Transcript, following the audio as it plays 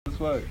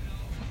fuck?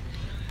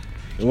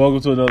 And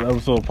welcome to another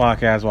episode of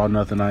Podcast About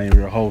Nothing. I am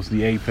your host,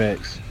 The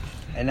Apex.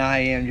 And I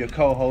am your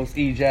co-host,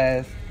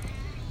 E-Jazz.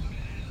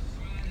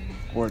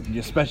 Or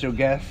your special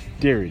guest.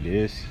 There it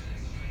is.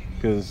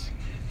 Because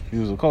if he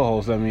was a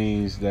co-host, that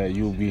means that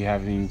you'll be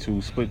having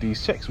to split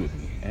these checks with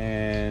me.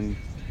 And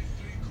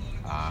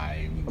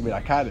I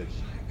kind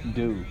of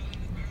do.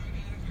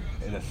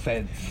 In a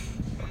sense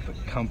of the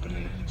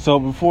company. So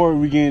before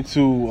we get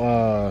into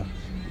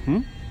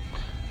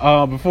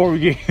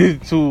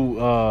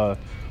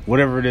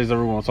whatever it is that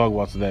we're going to talk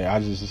about today,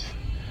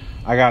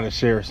 I got to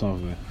share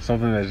something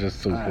that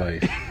just took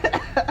place.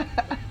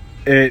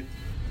 It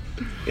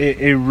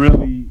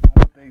really, I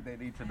don't think they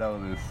need to know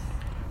this.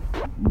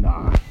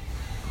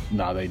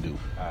 Nah, they do.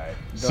 Alright.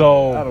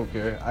 So I don't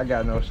care. I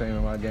got no shame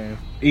in my game.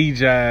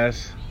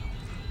 E-Jazz,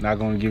 I'm not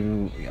going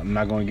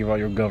to give out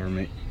your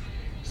government.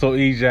 So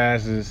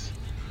E-Jazz is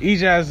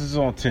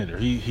on Tinder.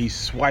 He's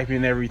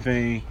swiping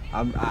everything.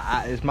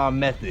 It's my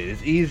method.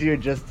 It's easier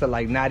just to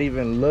like not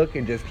even look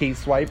and just keep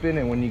swiping,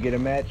 and when you get a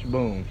match,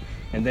 boom,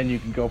 and then you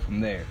can go from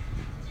there.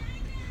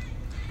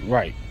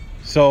 Right.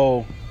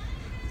 So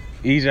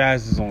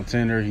E-Jazz is on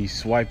Tinder. He's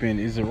swiping.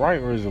 Is it right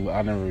or is it?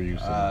 I never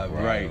used it.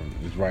 Right.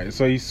 It's right.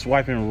 So he's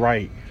swiping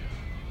right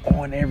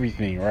on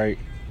everything, right?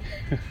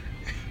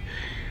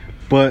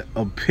 But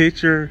a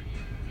picture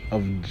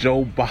of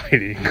Joe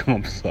Biden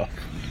comes up.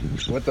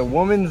 With a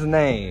woman's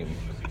name.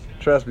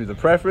 Trust me, the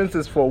preference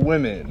is for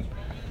women.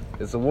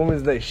 It's a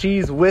woman's name.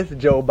 She's with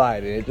Joe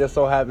Biden. It just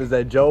so happens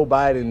that Joe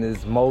Biden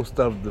is most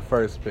of the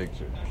first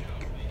picture.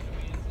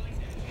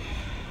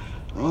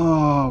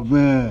 Oh,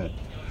 man.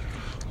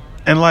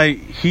 And, like,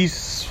 he's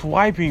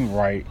swiping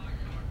right,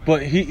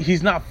 but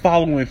he's not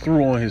following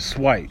through on his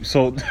swipe.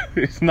 So,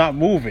 it's not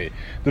moving.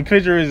 The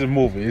picture isn't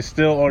moving. It's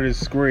still on his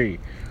screen.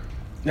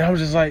 And I was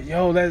just like,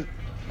 yo,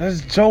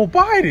 that's Joe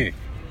Biden.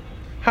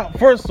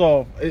 First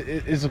off,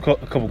 it's a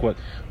couple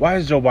questions. Why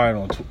is Joe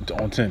Biden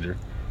on Tinder?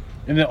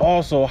 And then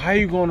also, how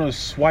you going to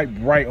swipe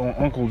right on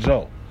Uncle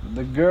Joe?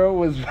 The girl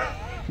was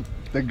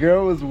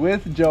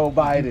with Joe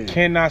Biden. You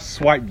cannot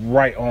swipe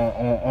right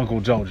on Uncle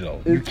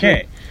JoJo. You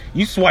can't.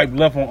 You swipe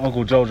left on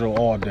Uncle JoJo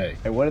all day.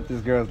 Hey, what if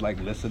this girl's like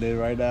listening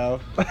right now?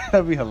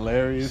 That'd be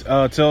hilarious.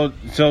 Tell Joe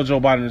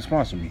Biden to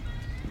sponsor me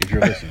if you're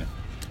listening.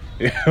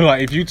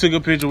 Like if you took a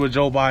picture with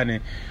Joe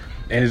Biden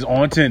and is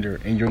on Tinder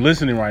and you're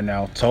listening right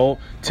now, tell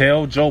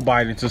Joe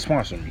Biden to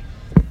sponsor me.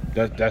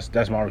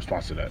 That's my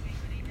response to that.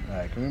 All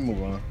right, can we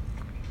move on?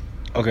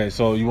 Okay,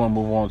 so you want to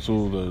move on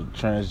to the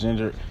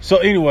transgender. So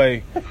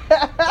anyway,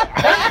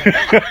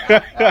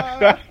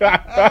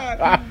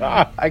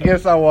 I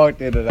guess I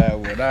walked into that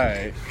one. All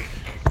right,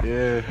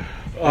 yeah,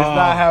 it's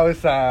not how it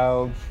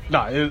sounds.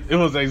 No, it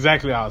was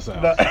exactly how it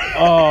sounds.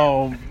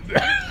 No.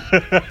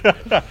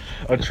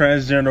 A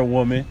transgender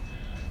woman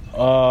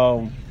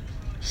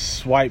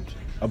swiped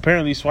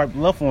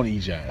left on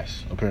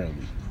E-Jazz,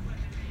 apparently.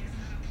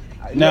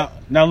 Now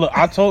look,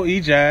 I told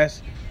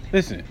E-Jazz,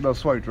 listen. No,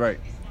 swiped right.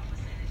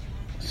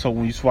 So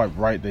when you swipe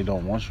right, they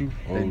don't want you?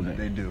 Or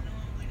They do.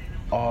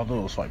 Oh,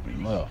 they'll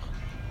swiping left.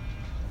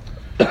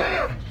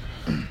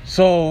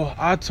 So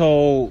I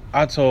told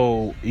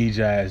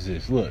E-Jazz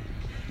this. Look,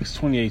 it's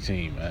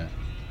 2018, man.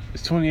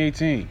 It's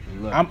 2018.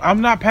 Look,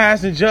 I'm not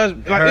passing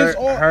judgment. Like,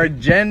 her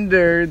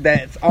gender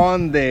that's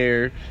on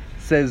there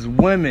says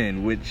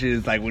women, which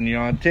is like when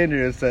you're on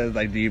Tinder, it says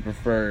like, do you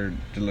prefer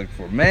to look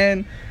for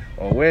men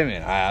or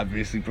women? I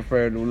obviously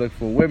prefer to look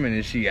for women,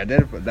 and she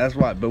identified. That's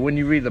why. But when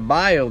you read the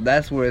bio,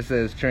 that's where it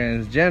says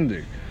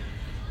transgender.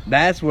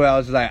 That's where I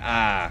was like,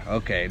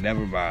 okay,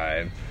 never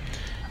mind.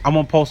 I'm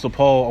gonna post a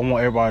poll. I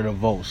want everybody to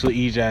vote. So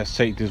E-Jazz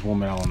take this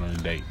woman out on a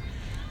date.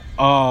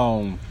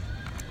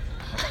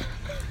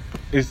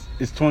 It's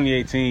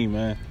 2018,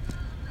 man.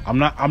 I'm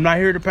not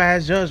here to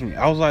pass judgment.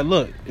 I was like,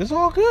 look, it's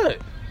all good.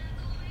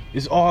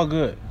 It's all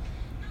good.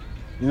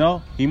 You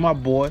know, he my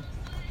boy.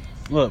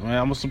 Look, man,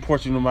 I'm gonna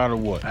support you no matter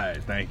what. All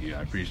right, thank you.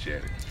 I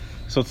appreciate it.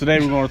 So today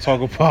we're gonna talk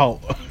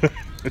about.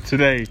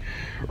 Today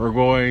we're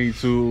going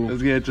to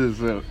let's get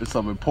into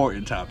some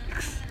important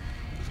topics.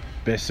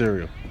 Best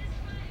cereal.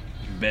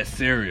 Best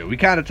cereal. We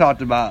kind of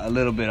talked about a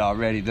little bit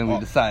already. Then we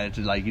decided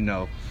to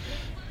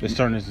let's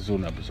turn this into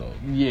an episode.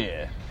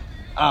 Yeah.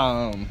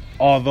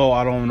 Although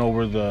I don't know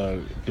where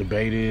the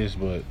debate is,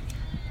 but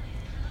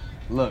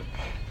look,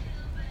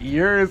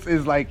 yours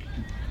is like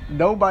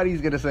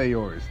nobody's gonna say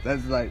yours.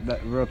 That's like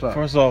that real talk.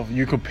 First off,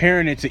 you're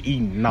comparing it to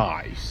eating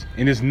knives,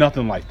 and it's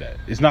nothing like that.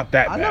 It's not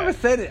that bad. I never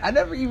said it. I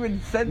never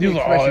even said the you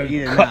expression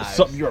eating knives. Cuts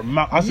up your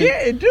mouth. I said, yeah,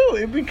 it do.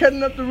 It be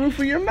cutting up the roof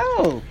of your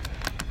mouth.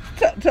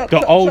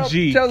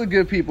 Tell the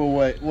good people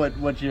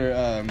what your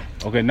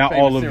okay. Not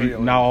all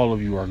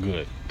of you are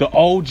good. The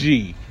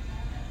OG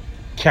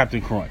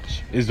Captain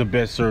Crunch is the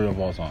best cereal of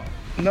all time.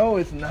 No,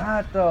 it's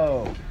not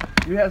though.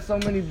 You have so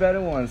many better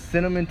ones.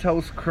 Cinnamon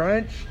Toast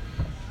Crunch.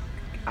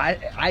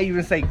 I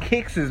even say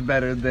Kix is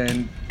better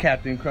than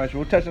Captain Crunch.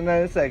 We'll touch on that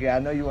in a second. I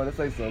know you want to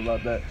say something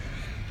about that.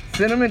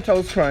 Cinnamon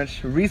Toast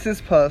Crunch,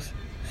 Reese's Puffs,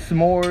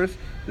 S'mores,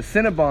 the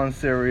Cinnabon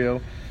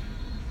cereal,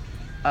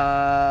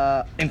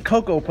 And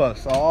Cocoa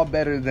Puffs are all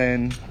better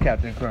than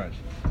Captain Crunch.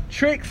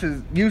 Trix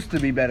used to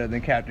be better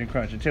than Captain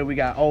Crunch until we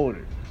got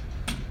older.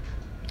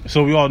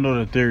 So we all know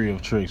the theory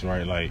of Trix,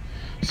 right? Like,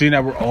 seeing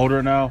that we're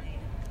older now,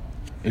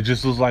 it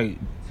just looks like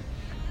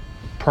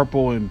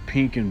purple and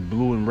pink and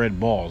blue and red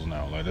balls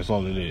now. Like, that's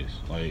all it is.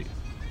 Like,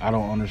 I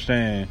don't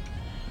understand.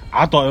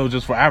 I thought it was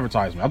just for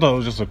advertisement. I thought it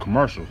was just a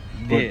commercial.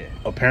 But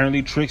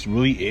apparently Trix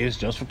really is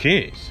just for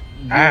kids.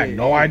 I had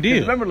no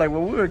idea. Remember, like,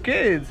 when we were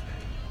kids,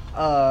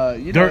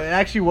 it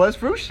actually was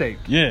fruit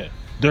shaped. Yeah.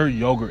 Their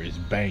yogurt is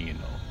banging,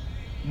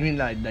 though. You mean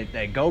like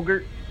that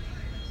Go-Gurt?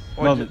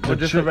 Or No,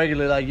 just a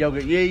regular like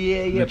yogurt?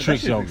 Yeah. The But Trix that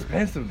shit's yogurt.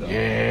 expensive though.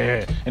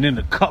 Yeah. And then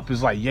the cup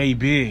is like yay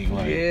big.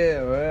 Like,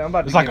 Yeah, man. I'm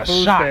about to It's get like a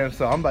food shot. stamps,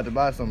 so I'm about to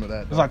buy some of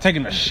that. it's like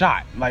taking a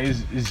shot. Like,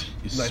 it's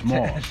like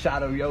small. a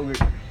shot of yogurt.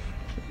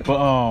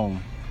 But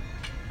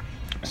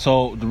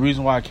so the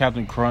reason why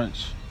Captain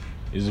Crunch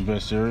is the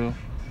best cereal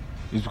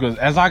is because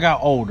as I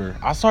got older,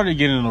 I started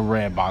getting in the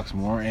red box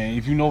more. And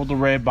if you know what the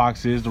red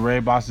box is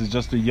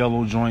just the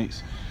yellow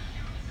joints,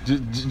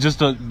 just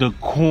the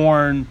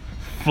corn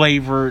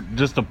flavored,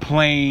 just the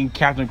plain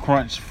Captain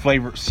Crunch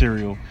flavored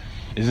cereal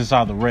is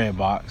inside the red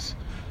box.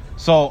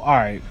 So all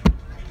right,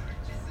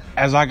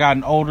 as I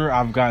gotten older,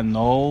 I've gotten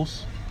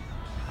those.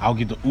 I'll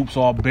get the Oops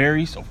All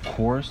Berries, of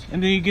course,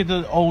 and then you get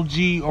the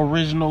OG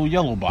original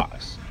yellow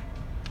box.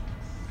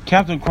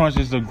 Captain Crunch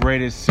is the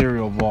greatest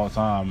cereal of all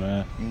time,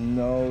 man.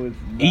 No, it's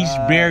not.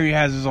 Each berry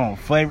has its own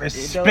flavor,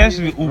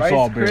 especially Oops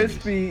All Berries.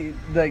 Crispy,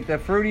 like the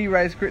fruity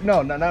Rice Krispies.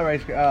 No, not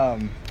Rice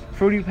Krispies.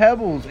 Fruity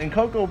Pebbles and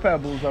Cocoa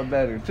Pebbles are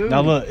better too. Now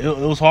look, it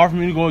was hard for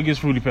me to go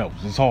against Fruity Pebbles.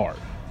 It's hard.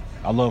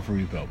 I love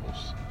Fruity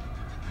Pebbles.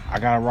 I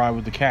gotta ride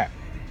with the Cap.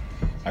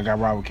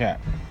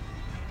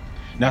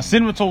 Now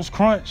Cinnamon Toast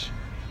Crunch,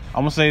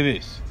 I'm gonna say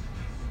this.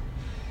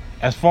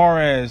 As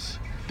far as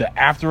the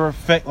after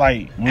effect,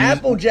 like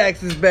Apple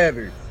Jacks is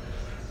better.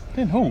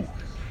 Then who?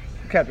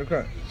 Captain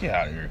Crunch. Get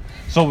out of here.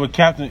 So with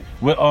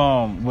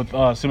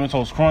Cinnamon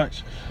Toast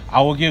Crunch,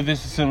 I will give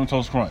this to Cinnamon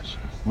Toast Crunch.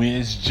 When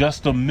it's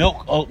just the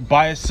milk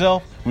by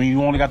itself, when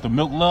you only got the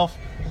milk left,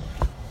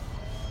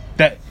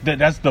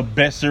 that's the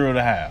best cereal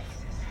to have.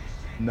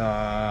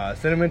 Nah,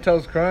 Cinnamon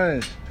Toast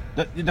Crunch.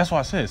 That's why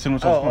I said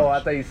Cinnamon Toast Crunch. Oh, I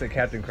thought you said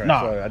Captain Crunch.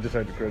 Nah. Sorry, I just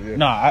heard the Crunch. Yeah.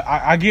 Nah,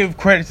 I give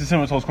credit to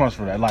Cinnamon Toast Crunch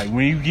for that. Like,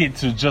 when you get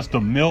to just the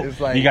milk, It's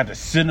like, you got the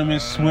cinnamon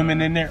swimming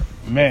in there.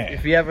 Man.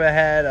 If you ever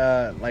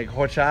had like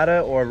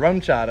horchata or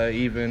rum chata,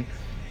 even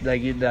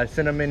like that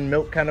cinnamon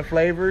milk kind of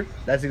flavor,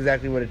 that's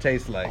exactly what it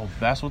tastes like. Oh,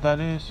 that's what that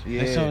is?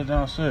 Yeah. They sell it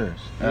downstairs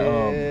at Yeah.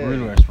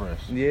 Burrito Express.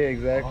 Yeah,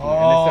 exactly.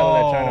 And they sell it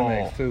at China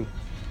Max too.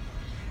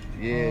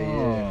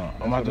 Yeah.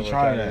 I'm about to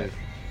try that.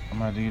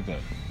 I'm about to get that.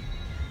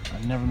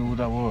 I never knew what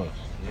that was.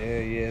 Yeah.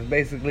 It's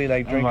basically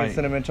like drinking like-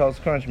 Cinnamon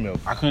Toast Crunch milk.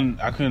 I couldn't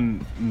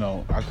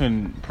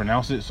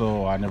pronounce it,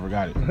 so I never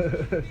got it.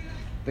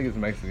 I think it's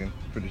Mexican.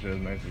 Pretty sure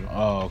it's Mexican.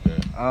 Oh,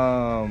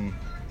 okay.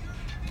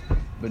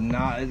 But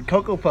nah,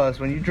 Cocoa Puffs,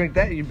 when you drink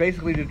that, you're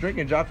basically just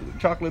drinking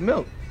chocolate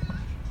milk.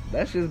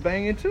 That's just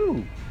banging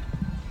too.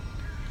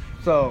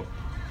 So,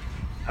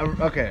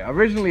 okay,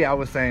 originally I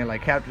was saying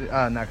like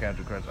not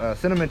Captain Crunch,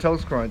 Cinnamon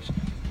Toast Crunch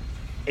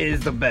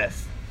is the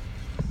best.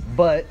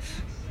 But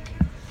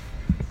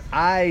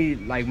I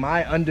like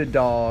my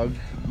underdog,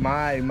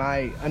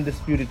 my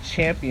undisputed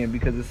champion,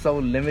 because it's so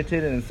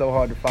limited and it's so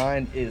hard to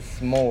find, is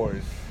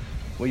S'mores.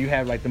 Where you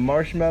have like the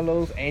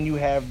marshmallows and you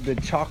have the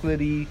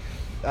chocolatey,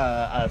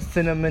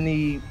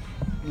 cinnamony,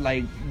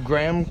 like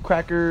graham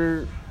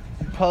cracker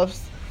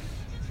puffs.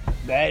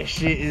 That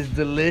shit is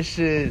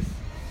delicious.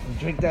 You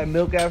drink that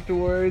milk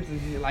afterwards,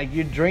 and like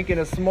you're drinking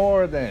a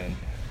s'more then.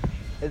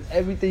 It's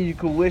everything you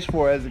could wish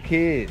for as a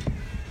kid.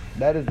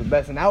 That is the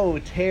best. And I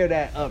would tear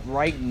that up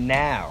right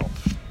now,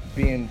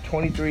 being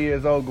 23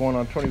 years old going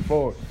on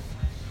 24.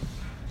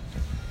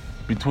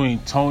 Between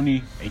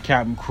Tony and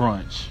Captain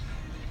Crunch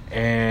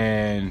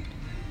and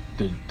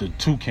the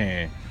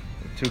Toucan.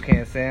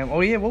 Toucan Sam. Oh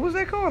yeah, what was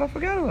that called? I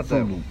forgot about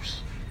that. Fruit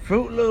Loops.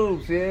 Fruit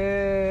Loops,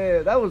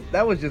 yeah.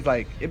 That was just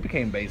like, it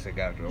became basic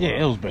after a while.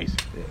 Yeah, it was basic.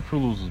 Yeah. Fruit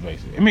Loops was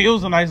basic. I mean, it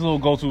was a nice little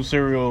go-to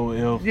cereal.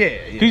 Yeah.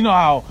 'Cause you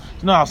know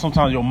how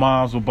sometimes your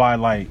moms will buy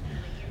like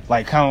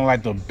kind of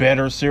like the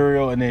better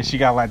cereal, and then she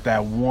got like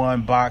that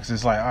one box.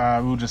 It's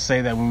like, we'll just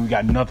say that when we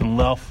got nothing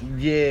left.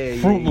 Yeah.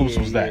 Fruit Loops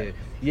was that.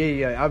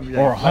 Yeah.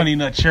 Or Honey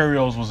Nut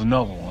Cheerios was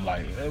another one.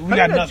 Like, we Honey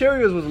got Nut nothing.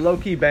 Cheerios was a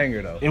low-key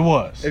banger though. It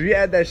was. If you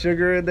add that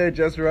sugar in there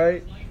just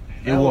right,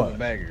 It that was a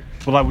banger.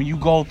 But like when you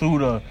go through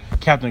the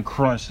Captain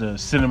Crunch, the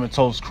Cinnamon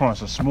Toast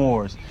Crunch, the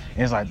S'mores,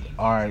 and it's like,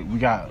 all right, we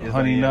got It's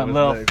Honey like,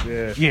 Nut what's left.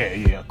 next?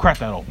 Yeah, crack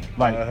that open.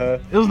 Like,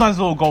 it was a nice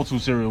little go-to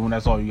cereal when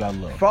that's all you got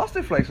left.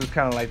 Frosted Flakes was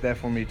kind of like that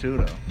for me too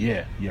though.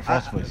 Yeah,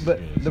 Frosted Flakes. But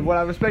is good. what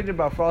I respected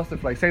about Frosted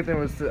Flakes, same thing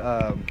with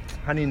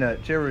Honey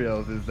Nut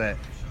Cheerios, is that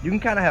you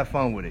can kind of have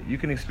fun with it. You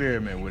can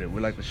experiment with it,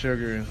 with like the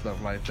sugar and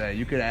stuff like that.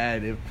 You could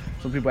add, if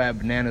some people add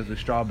bananas or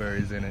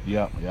strawberries in it.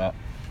 Yeah.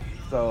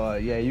 So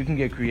you can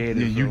get creative.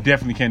 Yeah, you so.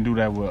 definitely can't do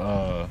that with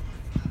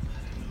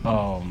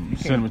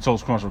Cinnamon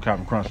Toast Crunch or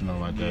Captain Crunch or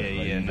nothing like that. Yeah,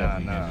 Like, yeah, you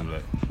definitely can't nah. do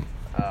that.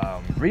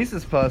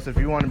 Reese's Puffs, if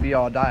you want to be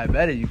all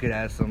diabetic, you could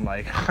add some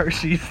like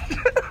Hershey's.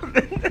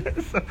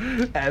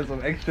 Add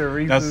some extra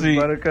Reese's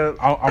Buttercup.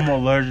 I'm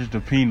allergic to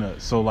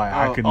peanuts, so like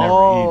I could never eat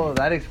Oh, it.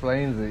 that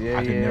explains it. Yeah,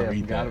 I could never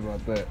eat forgot that.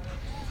 about that.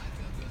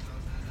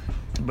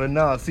 But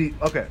no, see,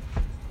 okay.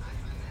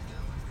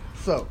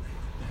 So,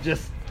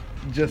 just,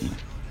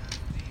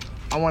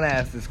 I want to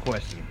ask this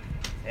question,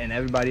 and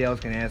everybody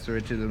else can answer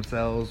it to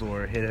themselves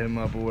or hit him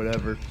up or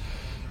whatever.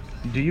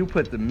 Do you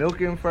put the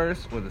milk in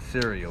first or the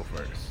cereal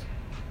first?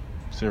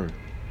 Cereal.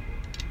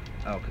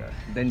 Okay.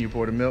 Then you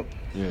pour the milk?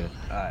 Yeah.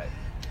 Alright.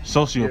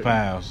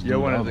 Sociopaths. You're do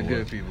one the of the other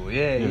good way. people.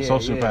 Yeah.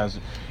 Sociopaths.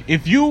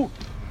 If you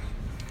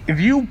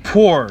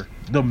pour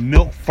the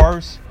milk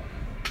first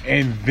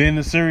and then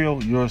the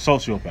cereal, you're a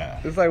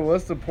sociopath. It's like,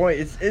 what's the point?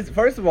 It's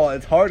first of all,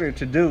 it's harder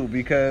to do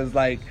because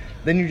like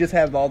then you just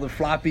have all the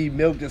floppy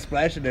milk just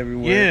splashing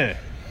everywhere. Yeah.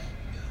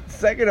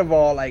 Second of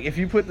all, like if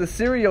you put the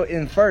cereal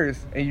in first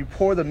and you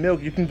pour the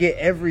milk, you can get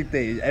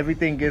everything.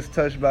 Everything gets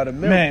touched by the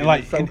milk. Man, and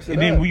like, it soaks it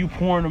and then up. when you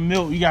pouring the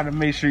milk, you got to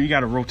make sure you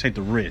got to rotate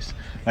the wrist.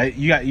 Like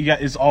you got,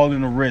 it's all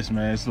in the wrist,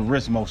 man. It's the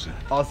wrist motion.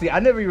 Oh, see, I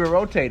never even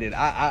rotated.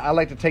 I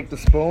like to take the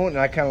spoon and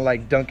I kind of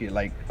like dunk it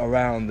like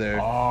around there.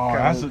 Oh,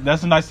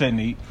 that's a nice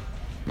technique.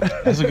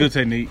 That's a good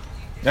technique.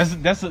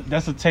 That's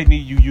a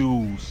technique you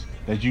use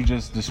that you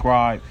just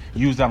described.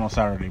 Use that on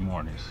Saturday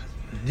mornings.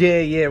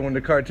 Yeah, when the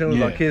cartoons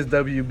Yeah. on Kids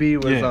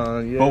WB was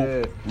on.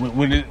 Yeah. But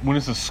when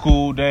it's a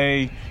school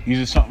day, you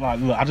just something like,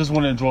 look, I just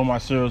want to enjoy my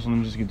cereal, so let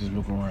me just get this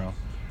milk around.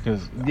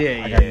 Cause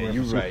Yeah, I gotta get ready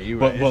you for right.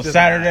 school. It's But just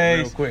Saturdays,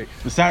 real quick.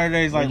 the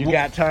Saturdays like When you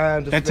got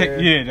time to that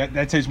spare.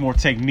 that takes more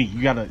technique.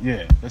 You gotta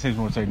that takes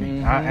more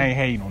technique. Mhm. I ain't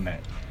hating on that.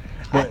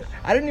 But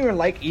I didn't even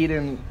like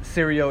eating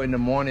cereal in the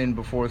morning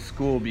before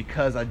school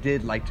because I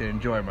did like to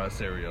enjoy my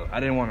cereal. I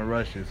didn't want to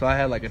rush it, so I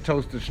had like a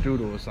toasted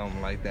strudel or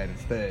something like that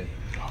instead.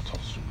 toast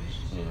was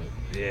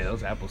good. Yeah,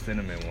 those apple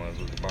cinnamon ones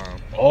was the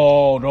bomb.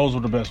 Oh, those were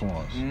the best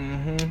ones.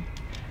 Mm-hmm.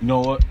 You know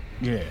what?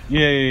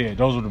 Yeah.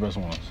 Those were the best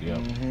ones. Yep.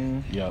 Mm-hmm.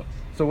 Yep.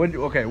 So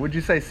would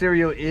you say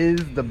cereal is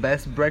the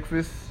best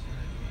breakfast?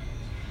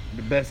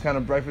 The best kind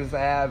of breakfast to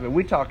have? And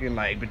we talking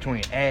like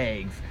between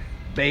eggs,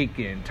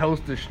 bacon,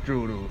 toaster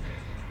strudel.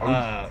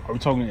 Are we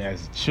talking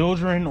as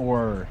children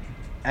or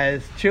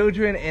As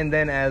children and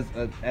then as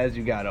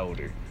you got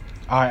older.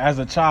 as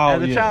a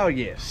child? As a child,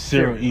 yeah.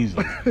 Cereal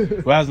easily.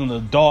 But as an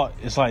adult,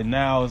 it's like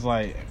now it's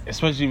like,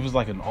 especially if it's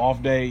like an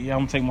off day, I'm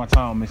gonna take my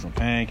time, make some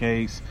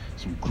pancakes,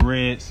 some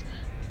grits,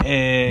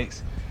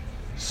 eggs,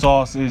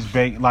 sausage,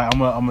 bacon. Like I'm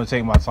gonna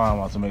take my time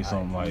out to make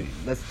something like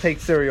Let's take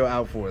cereal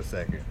out for a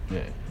second.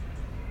 yeah.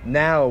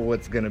 Now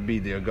what's gonna be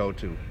their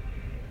go-to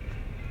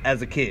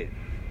as a kid?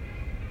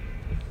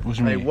 What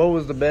you Like, mean? what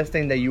was the best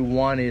thing that you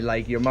wanted,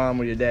 like your mom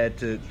or your dad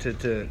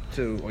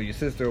to or your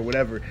sister or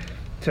whatever,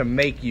 to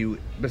make you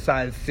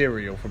besides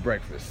cereal for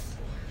breakfast?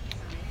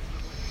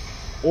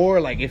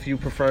 Or like if you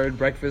preferred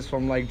breakfast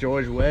from like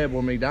George Webb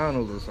or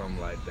McDonald's or something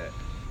like that.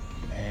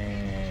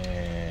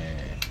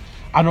 Man,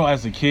 I know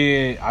as a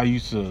kid, I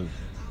used to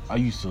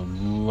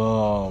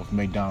love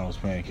McDonald's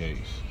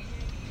pancakes.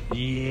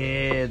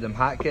 Yeah, them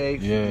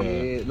hotcakes.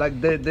 Yeah. Like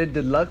the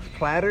deluxe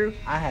platter,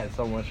 I had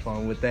so much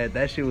fun with that.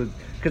 That shit was,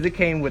 because it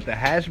came with the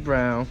hash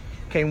brown,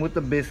 came with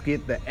the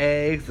biscuit, the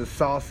eggs, the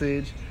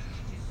sausage.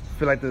 I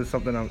feel like there's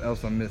something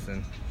else I'm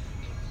missing.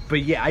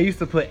 But yeah, I used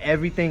to put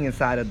everything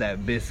inside of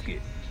that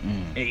biscuit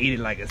and eat it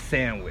like a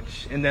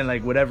sandwich. And then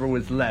like whatever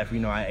was left,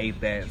 I ate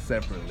that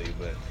separately.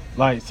 But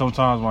Like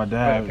sometimes my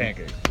dad,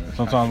 pancakes.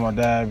 sometimes my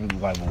dad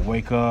like will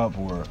wake up,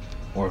 or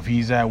if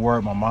he's at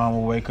work, my mom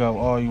will wake up.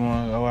 Oh, you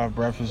want to go have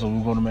breakfast, or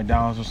we go to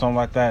McDonald's or something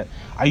like that.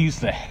 I used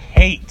to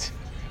hate.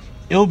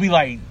 It'll be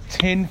like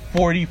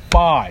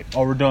 10:45.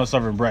 Oh, we're done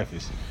serving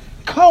breakfast.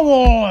 Come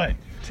on,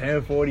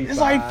 10:45. it's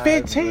like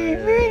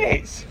 15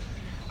 minutes.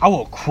 I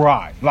will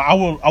cry. Like I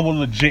will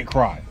legit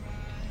cry.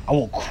 I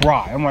will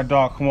cry. I'm like,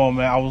 dog, come on,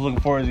 man. I was looking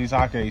forward to these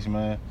hotcakes,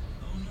 man.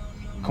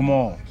 Come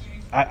on.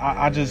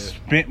 I just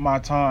spent my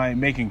time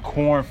making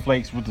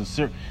cornflakes with the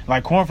syrup,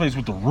 like cornflakes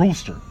with the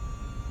rooster.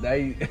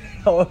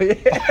 Oh yeah.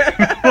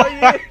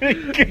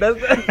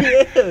 That's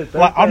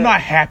Like I'm that.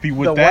 not happy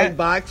with The that. white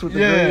box with the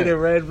Yeah. green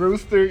and red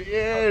rooster.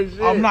 Yeah,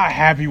 shit. I'm not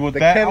happy with The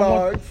that.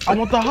 Kellogg's. I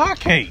want the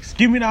hotcakes.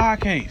 Give me the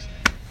hotcakes.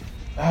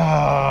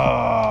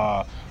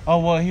 Oh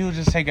well, he'll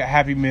just take a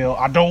Happy Meal.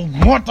 I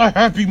don't want the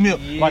Happy Meal.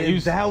 Yeah, Like it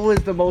was, that was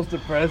the most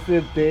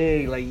depressive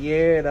thing. Like,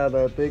 now that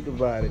I think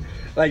about it.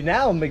 Like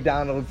now,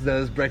 McDonald's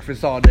does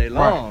breakfast all day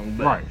long.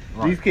 But right.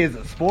 these kids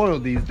are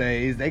spoiled these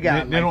days. They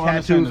got They don't like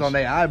understand tattoos this. on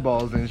their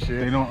eyeballs and shit.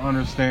 they don't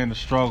understand the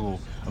struggle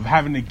of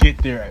having to get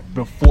there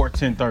before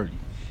 10:30.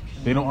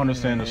 They don't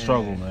understand the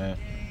struggle, man.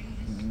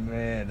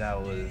 Man,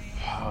 that was.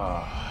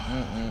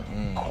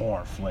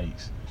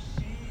 Cornflakes.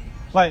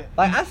 Like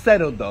I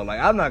settled though. Like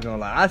I'm not gonna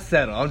lie, I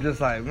settled. I'm just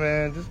like,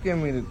 man, just give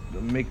me the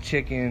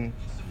McChicken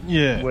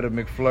yeah. with a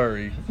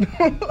McFlurry.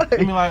 I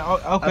mean,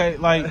 like, okay,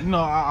 like,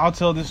 I'll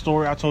tell this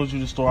story. I told you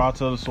the story. I'll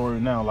tell the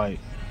story now. Like,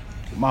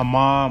 my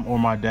mom or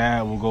my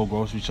dad will go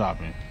grocery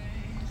shopping,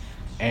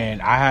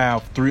 And I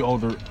have three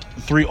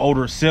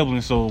older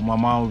siblings, so my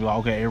mom would be like,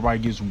 okay, everybody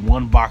gets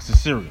one box of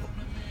cereal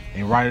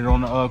and write it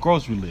on the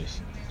grocery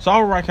list. So I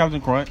would write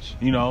Captain Crunch,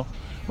 you know.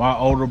 My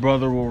older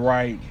brother will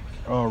write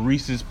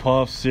Reese's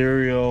Puffs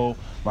cereal.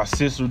 My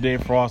sister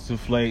did Frosted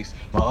Flakes.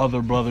 My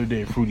other brother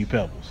did Fruity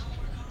Pebbles.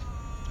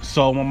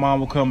 So my mom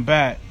would come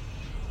back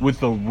with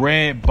the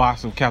red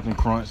box of Captain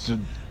Crunch,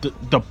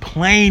 the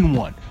plain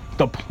one.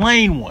 The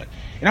plain one.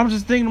 And I'm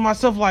just thinking to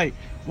myself, like,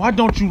 why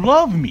don't you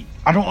love me?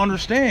 I don't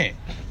understand.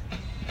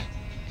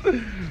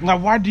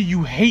 Like, why do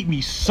you hate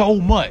me so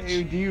much?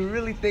 Hey, do you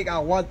really think I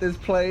want this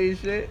plain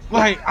shit?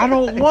 Like, I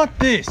don't want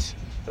this.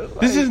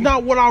 This is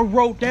not what I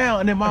wrote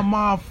down. And then my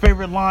mom's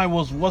favorite line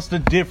was, "What's the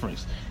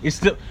difference?" It's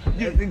the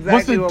That's exactly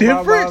what's the what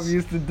difference? my mom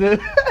used to do.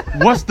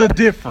 What's the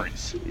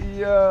difference?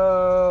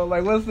 Yo,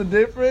 like, what's the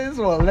difference?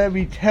 Well, let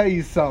me tell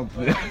you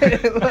something.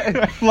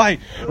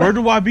 Like, where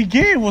do I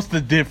begin? What's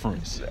the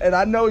difference? And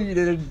I know you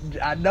didn't.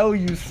 I know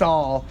you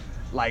saw,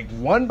 like,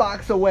 one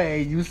box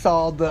away. You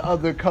saw the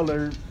other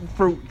colored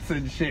fruits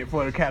and shit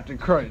for the Captain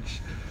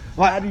Crunch.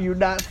 How do you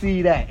not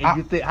see that? And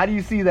you think, how do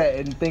you see that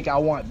and think I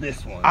want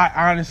this one? I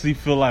honestly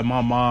feel like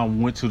my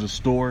mom went to the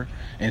store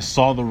and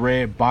saw the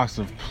red box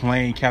of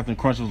plain Captain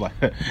Crunch and was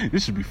like,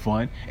 this should be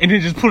fun. And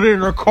then just put it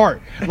in her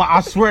cart. Like, I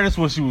swear that's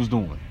what she was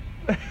doing.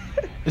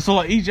 And so,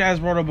 like,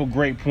 E-Jazz brought up a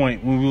great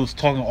point when we was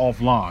talking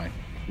offline.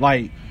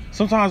 Like,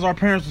 sometimes our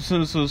parents would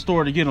send us to the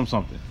store to get them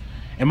something.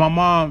 And my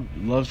mom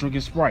loves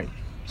drinking Sprite.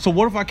 So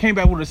what if I came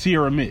back with a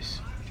Sierra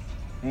Mist?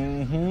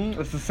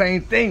 Mm-hmm. It's the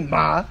same thing,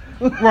 Ma.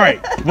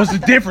 Right. What's the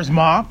difference,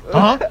 Mom?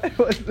 Huh?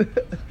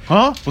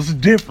 Huh? What's the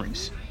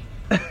difference?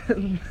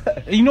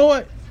 You know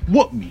what?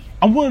 Whoop me.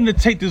 I'm willing to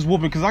take this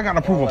whooping because I got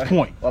to prove a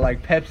point. Or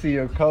like Pepsi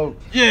or Coke.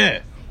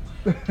 Yeah.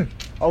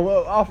 Oh,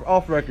 well,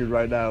 off record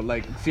right now,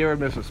 like Sierra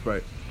Mist or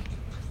Sprite.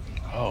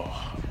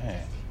 Oh,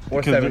 man.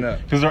 Or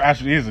 7-Up. Because there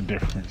actually is a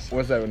difference.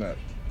 Or 7-Up.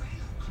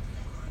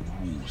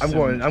 Ooh,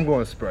 I'm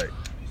going Sprite.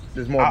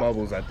 There's more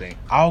bubbles, I think.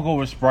 I'll go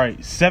with Sprite.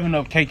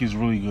 7-Up cake is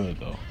really good,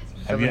 though.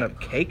 7-Up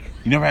cake?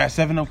 You never had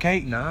 7-Up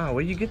cake? Nah,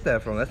 where you get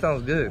that from? That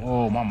sounds good.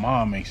 Oh, my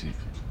mom makes it.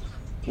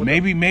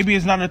 Maybe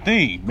it's not a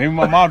thing. Maybe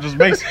my mom just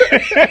makes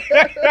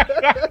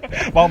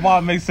it. My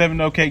mom makes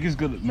 7-Up cake. It's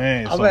good.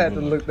 Man, I'm gonna have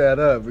to look that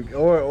up.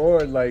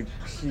 Or like,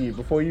 shit,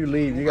 before you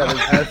leave, you gotta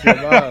ask your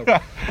mom.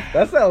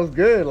 That sounds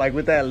good. Like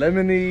with that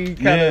lemony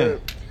kind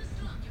of.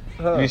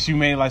 Huh. And she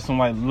made like some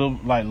little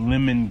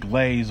lemon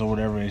glaze or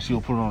whatever, and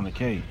she'll put it on the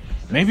cake.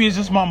 Maybe it's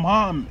just my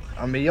mom.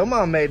 I mean, your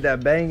mom made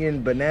that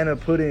banging banana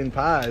pudding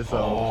pie, so.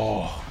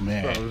 Oh,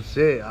 man. So,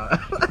 shit.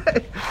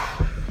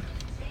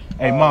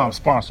 Hey, Mom,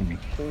 sponsor me.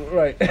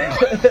 Right.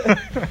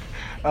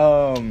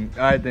 All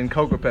right, then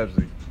Coke or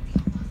Pepsi?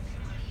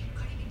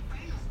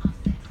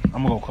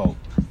 I'm going to go Coke.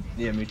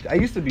 Yeah, me too. I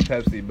used to be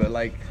Pepsi, but,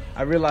 like,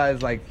 I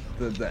realized, like,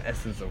 the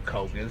essence of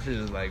Coke. This shit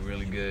is, like,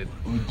 really good.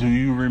 Do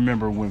you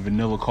remember when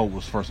vanilla Coke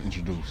was first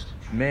introduced?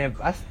 Man,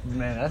 I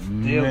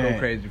still go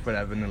crazy for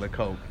that vanilla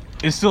Coke.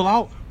 It's still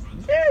out?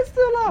 Yeah, it's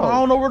still out. I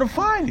don't know where to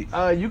find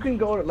it. You can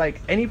go to,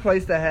 like, any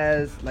place that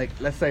has, like,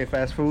 let's say a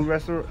fast food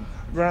restaurant,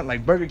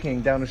 like Burger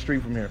King down the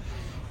street from here.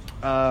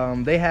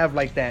 They have,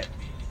 like, that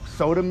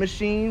soda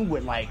machine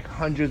with, like,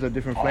 hundreds of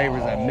different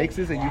flavors that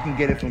mixes, and you can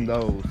get it from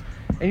those.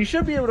 And you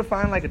should be able to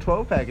find, like, a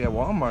 12-pack at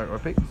Walmart or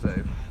Pick n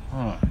Save.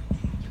 Huh.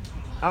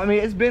 I mean,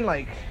 it's been,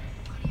 like,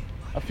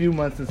 a few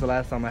months since the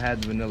last time I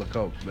had the vanilla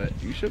Coke, but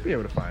you should be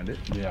able to find it.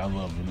 Yeah, I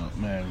love vanilla.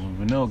 Man, when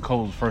vanilla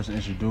Coke was first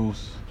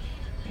introduced,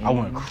 I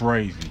went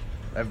crazy.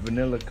 That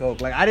vanilla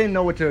Coke. Like, I didn't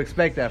know what to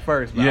expect at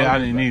first. But Yeah, I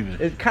didn't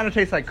either. It kind of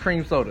tastes like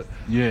cream soda.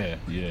 Yeah.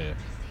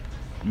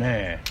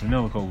 Man,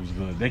 vanilla Coke was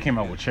good. They came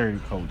out with cherry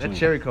Coke, too. That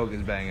cherry Coke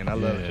is banging. I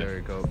love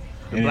cherry Coke.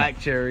 The black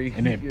cherry.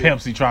 And then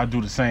Pepsi tried to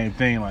do the same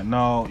thing. Like,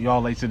 no, y'all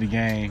late to the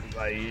game.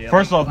 Like, yeah,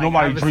 first off,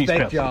 nobody drinks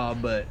Pepsi.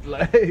 Pepsi. But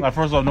like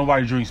first off,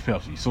 nobody drinks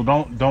Pepsi. So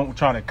don't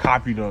try to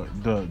copy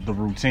the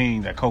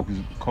routine that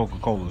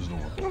Coca-Cola is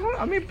doing.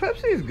 I mean,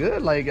 Pepsi is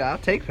good. Like, I'll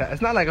take Pepsi.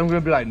 It's not like I'm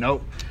gonna be like,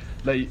 nope.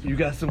 Like, you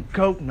got some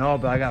Coke? No,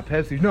 but I got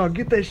Pepsi. No,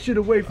 get that shit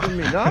away from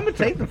me. No, I'm gonna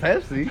take the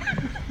Pepsi.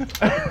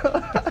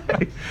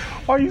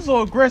 Why are you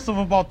so aggressive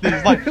about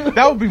this? Like,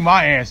 that would be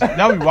my answer.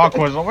 That would be my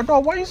question. Like,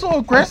 no, why are you so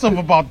aggressive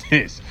about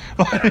this?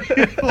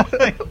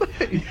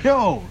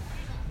 Yo,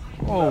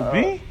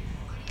 me.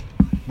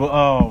 But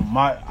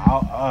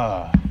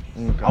I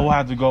will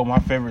have to go. My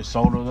favorite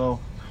soda though,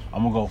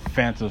 I'm gonna go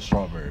Fanta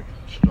strawberry.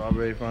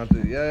 Strawberry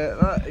Fanta,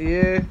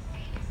 yeah.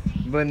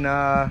 But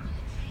nah,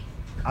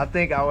 I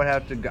think I would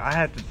have to go. I'd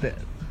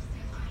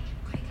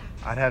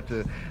have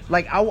to.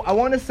 Like, I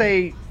want to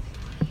say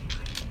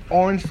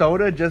orange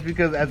soda just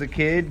because as a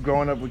kid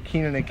growing up with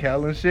Keenan and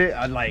Kel and shit,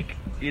 I like.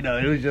 You know,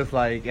 it was just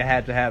like, it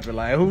had to happen.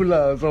 Like, who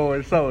loves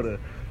orange soda?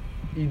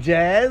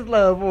 Jazz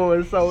love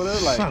orange soda.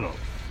 Like, shut up.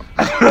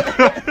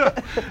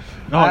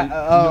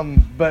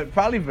 But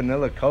probably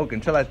vanilla Coke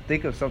until I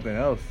think of something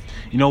else.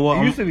 You know what?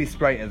 It used to be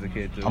Sprite as a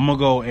kid, too. I'm going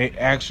to go,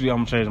 actually,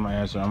 I'm changing my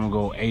answer. I'm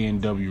going to go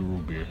A&W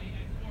root beer.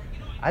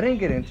 I didn't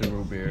get into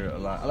root beer a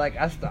lot. Like,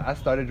 I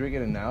started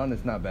drinking it now, and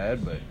it's not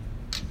bad, but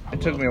it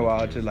took me a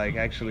while to, like,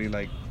 actually,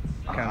 like,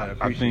 kind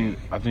of I appreciate.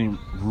 think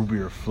root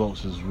beer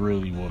floats is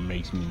really what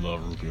makes me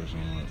love root beer so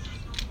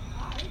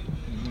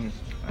much.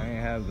 I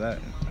ain't have that.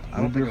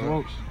 Root beer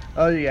floats?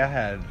 Oh yeah, I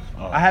had.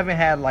 Oh. I haven't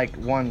had like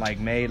one like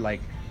made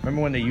like.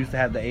 Remember when they used to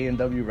have the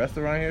A&W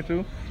restaurant here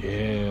too?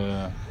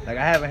 Yeah. Like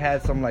I haven't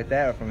had something like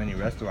that from any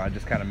restaurant. I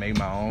just kind of made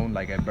my own.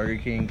 Like at Burger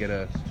King, get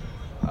a.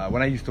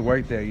 When I used to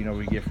work there, you know,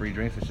 we get free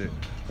drinks and shit.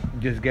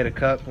 Just get a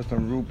cup, put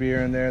some root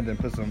beer in there, then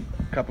put some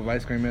cup of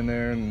ice cream in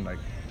there, and like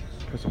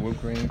put some whipped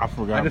cream. I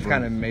forgot. I just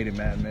kind of made it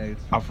made.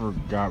 I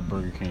forgot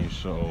Burger King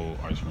sold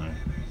ice cream.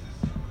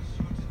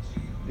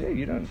 Yeah,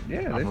 you don't.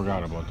 Yeah, I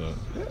forgot about that.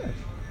 Yeah,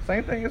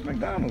 same thing as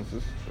McDonald's.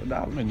 It's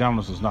 $1.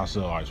 McDonald's does not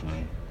sell ice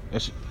cream.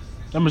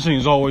 That machine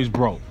is always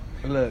broke.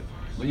 Look,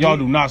 Y'all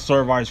do not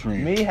serve ice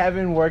cream. Me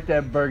having worked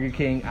at Burger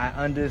King, I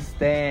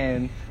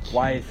understand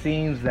why it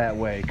seems that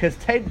way. Cause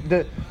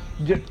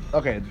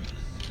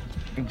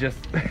just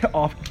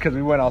off because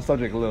we went off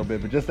subject a little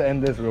bit, but just to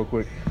end this real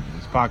quick.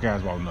 This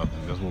podcast about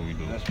nothing. That's what we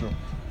do. That's true.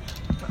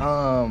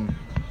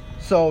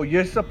 So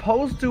you're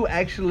supposed to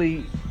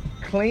actually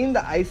clean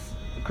the ice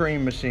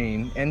cream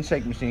machine and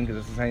shake machine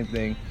because it's the same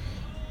thing.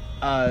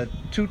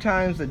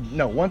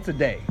 Once a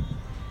day,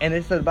 and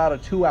it's about a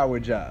 2-hour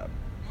job.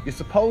 You're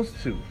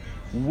supposed to.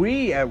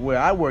 We at where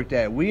I worked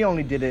at, we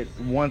only did it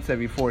once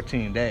every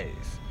 14 days.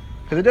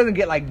 Because it doesn't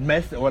get like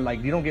messed or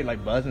like you don't get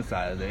like buzz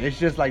inside of it. It's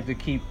just like to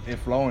keep it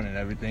flowing and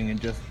everything and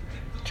just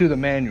to the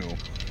manual.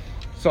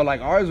 So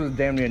like ours was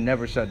damn near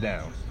never shut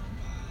down.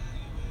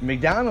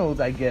 McDonald's,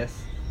 I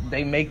guess,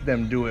 they make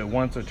them do it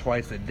once or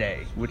twice a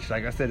day, which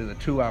like I said is a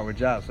 2-hour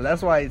job. So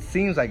that's why it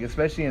seems like,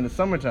 especially in the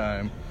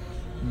summertime,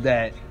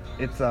 that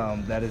it's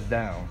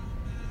down.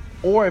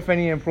 Or if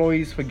any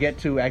employees forget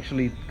to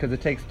actually, because it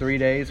takes 3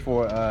 days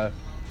for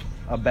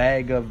a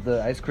bag of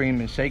the ice cream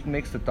and shake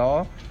mix to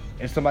thaw,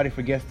 if somebody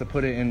forgets to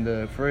put it in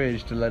the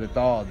fridge to let it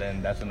thaw,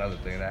 then that's another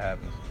thing that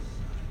happens.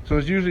 So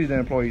it's usually the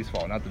employee's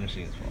fault, not the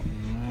machine's fault.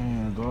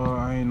 Man, dog,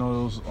 I ain't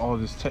know all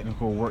this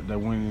technical work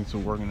that went into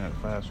working at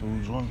fast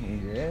food joint.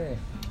 Yeah.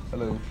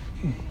 Hello.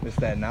 It's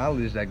that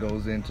knowledge that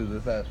goes into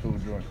the fast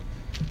food joint.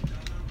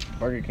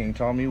 Burger King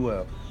taught me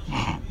well.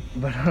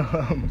 But,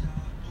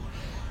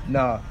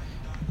 nah.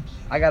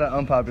 I got an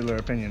unpopular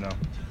opinion though.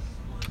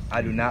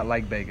 I do not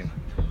like bacon.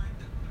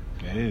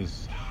 It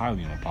is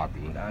highly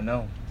unpopular. I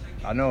know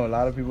a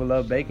lot of people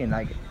love bacon.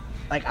 Like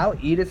I'll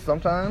eat it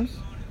sometimes,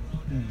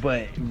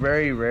 but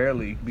very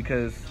rarely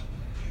because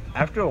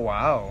after a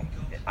while,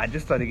 I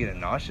just started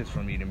getting nauseous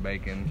from eating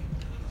bacon.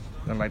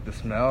 And like the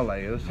smell,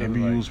 like it was. Maybe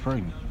you was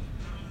pregnant.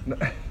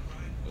 I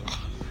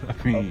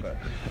mean,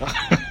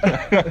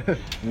 I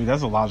mean,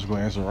 that's a logical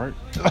answer, right?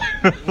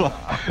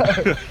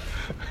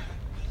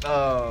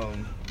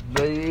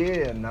 But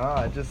yeah,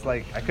 nah, just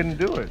like I couldn't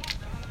do it.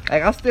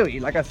 Like I'll still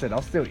eat. Like I said,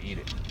 I'll still eat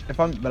it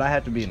but I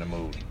have to be in the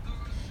mood.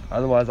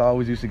 Otherwise, I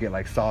always used to get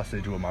like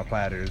sausage with my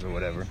platters or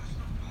whatever,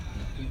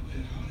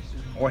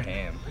 or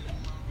ham.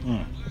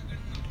 And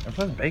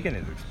plus, bacon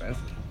is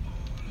expensive.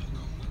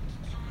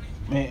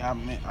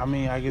 I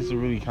mean, I guess it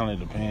really kind of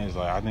depends.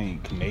 Like, I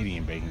think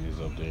Canadian bacon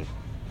is up there.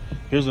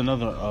 Here's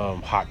another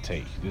hot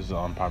take. This is an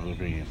unpopular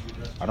opinion.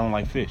 I don't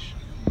like fish.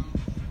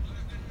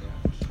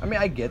 I mean,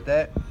 I get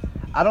that.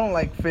 I don't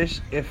like fish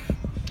if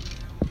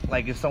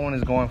someone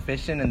is going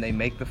fishing and they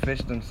make the fish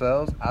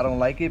themselves. I don't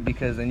like it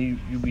because then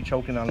you be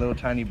choking on little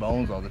tiny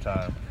bones all the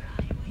time.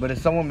 But if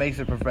someone makes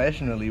it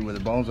professionally where the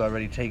bones are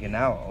already taken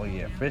out, oh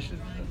yeah, fish is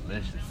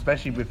delicious.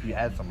 Especially if you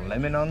add some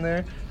lemon on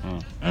there.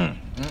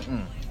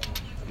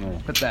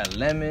 Put that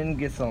lemon,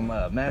 get some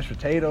mashed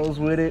potatoes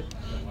with it.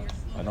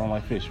 I don't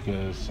like fish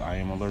because I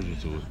am allergic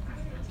to it.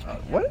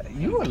 What?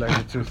 You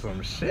allergic to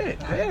some shit?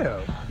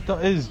 Damn.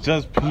 It's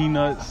just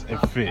peanuts and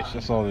fish.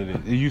 That's all it is.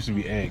 It used to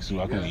be eggs too.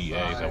 I couldn't eat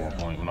eggs at one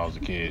point when I was a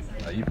kid.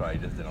 You probably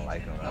just didn't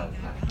like them.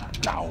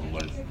 Nah, I was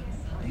allergic.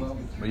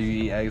 But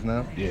you eat eggs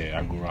now? Yeah,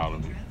 I grew out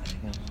of it.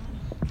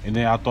 And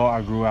then I thought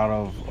I grew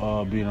out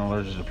of being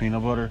allergic to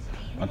peanut butter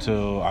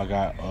until I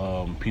got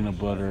peanut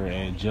butter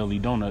and jelly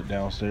donut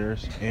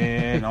downstairs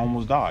and I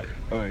almost died.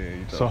 Oh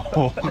yeah. So I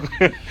was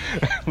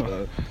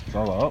like,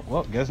 oh,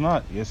 well, guess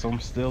not. Guess I'm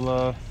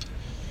still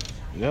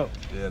Yep.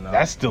 Yeah, no.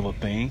 That's still a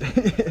thing.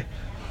 Yeah,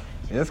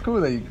 it's cool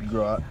that you can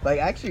grow up. Like,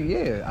 actually,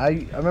 yeah.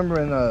 I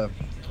remember in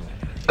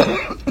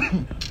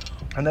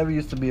I never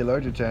used to be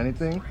allergic to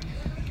anything.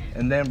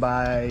 And then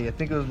by, I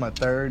think it was my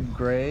third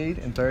grade,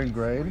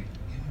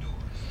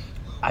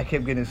 I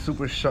kept getting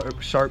super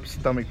sharp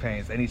stomach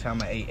pains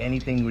anytime I ate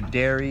anything with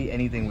dairy,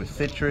 anything with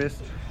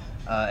citrus,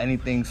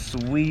 anything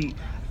sweet,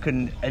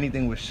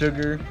 anything with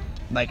sugar.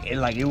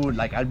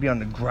 I'd be on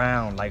the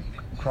ground, like,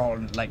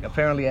 crawling. Like,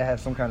 apparently I had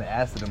some kind of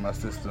acid in my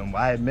system.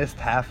 I had missed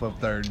half of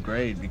third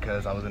grade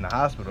because I was in the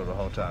hospital the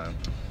whole time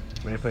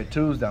when they put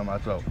tubes down my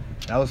throat.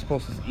 And I was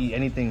supposed to eat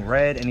anything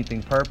red,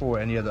 anything purple, or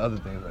any of the other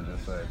things I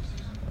just said.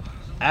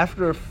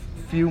 After a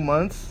few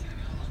months,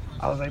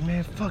 I was like,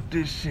 man, fuck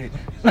this shit.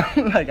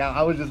 Like,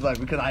 I was just like,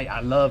 because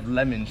I love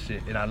lemon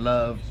shit, and I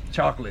love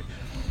chocolate,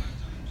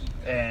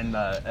 and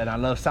I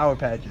love Sour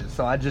Patches.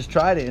 So I just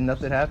tried it, and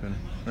nothing happened.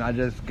 And I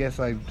just guess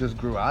I just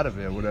grew out of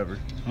it or whatever.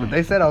 But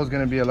they said I was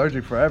gonna be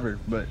allergic forever,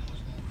 but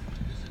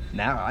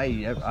now I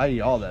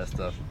eat all that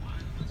stuff.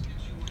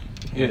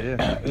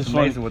 Yeah. It's amazing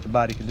funny. what the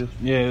body can do.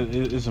 Yeah,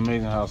 it's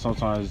amazing how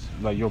sometimes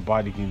like your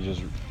body can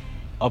just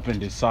up and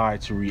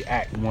decide to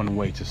react one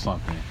way to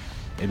something,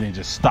 and then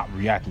just stop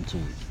reacting to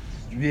it.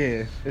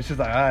 Yeah, it's just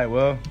like, all right,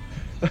 well,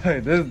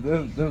 this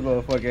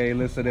motherfucker ain't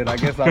listening. I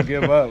guess I'll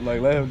give up.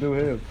 Like, let him do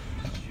him.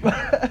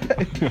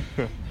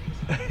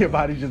 Your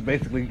body just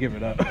basically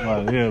giving up.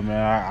 Yeah, man.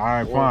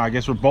 I fine. I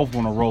guess we're both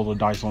gonna roll the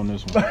dice on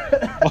this one.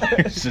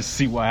 Let's just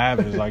see what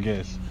happens, I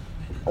guess.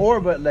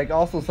 But like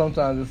also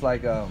sometimes it's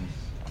like you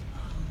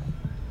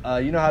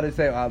know how they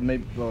say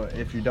maybe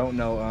if you don't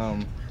know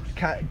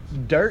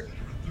dirt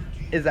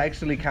is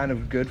actually kind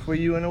of good for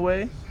you in a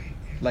way.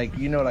 Like,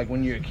 you know, like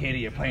when you're a kid and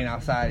you're playing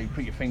outside, you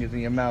put your fingers in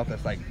your mouth,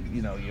 that's like,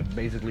 you know, you're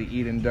basically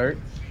eating dirt.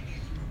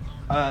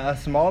 A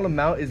small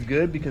amount is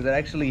good because it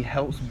actually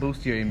helps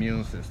boost your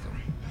immune system.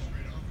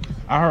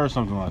 I heard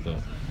something like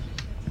that.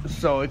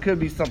 So it could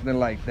be something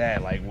like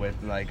that, like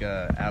with like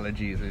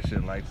allergies and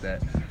shit like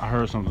that. I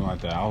heard something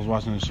like that. I was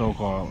watching a show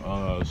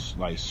called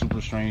like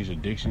Super Strange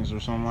Addictions or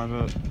something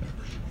like that.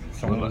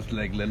 Someone was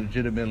like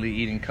legitimately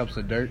eating cups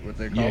of dirt with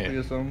their coffee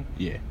or something.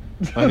 Yeah.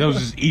 Like they was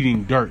just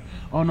eating dirt.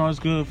 Oh no, it's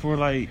good for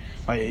like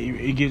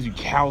it gives you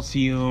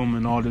calcium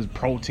and all this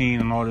protein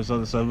and all this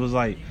other stuff. It was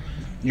like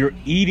you're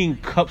eating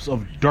cups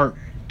of dirt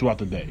throughout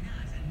the day.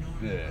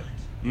 Yeah.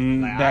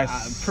 Like,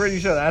 I'm pretty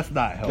sure that's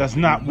not healthy. That's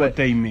not what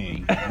they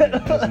mean.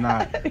 That's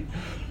not.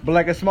 But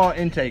like a small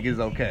intake is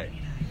okay.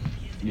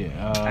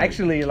 Yeah.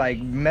 Actually, like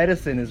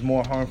medicine is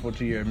more harmful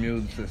to your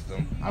immune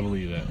system. I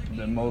believe that.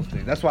 Than most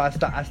things. That's why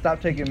I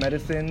stopped taking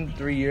medicine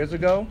 3 years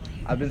ago.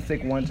 I've been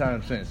sick one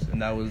time since, and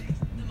that was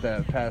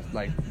the past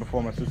like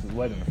before my sister's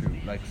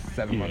wedding, like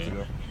 7 months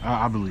ago.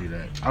 I believe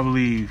that. I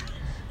believe,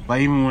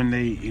 like even when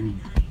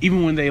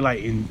they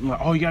like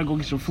oh, you gotta go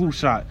get your flu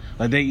shot,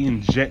 like they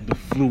inject the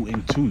flu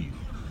into you.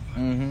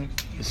 Mm-hmm.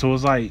 So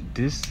it's like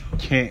this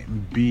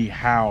can't be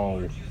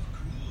how.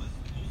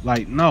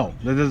 Like, no,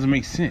 that doesn't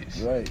make sense.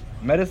 Right.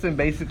 Medicine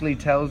basically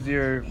tells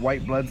your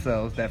white blood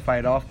cells that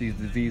fight off these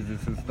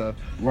diseases and stuff.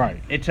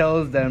 Right. It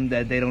tells them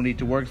that they don't need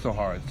to work so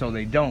hard, so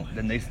they don't.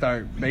 Then they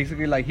start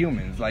basically like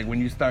humans. Like when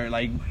you start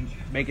like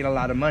making a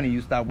lot of money,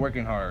 you stop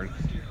working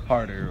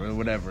harder or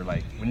whatever.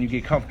 Like when you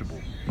get comfortable.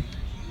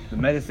 The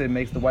medicine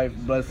makes the white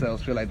blood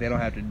cells feel like they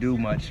don't have to do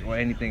much or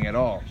anything at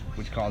all,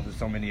 which causes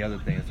so many other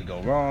things to go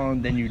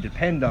wrong. Then you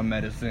depend on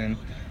medicine,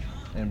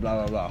 and blah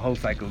blah blah. Whole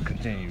cycle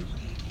continues.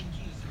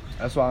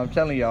 That's why I'm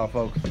telling y'all,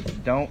 folks,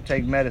 don't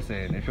take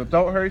medicine. If your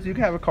throat hurts, you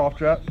can have a cough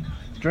drop.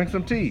 Drink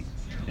some tea.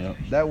 Yep.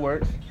 That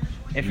works.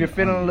 If you're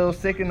feeling a little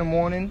sick in the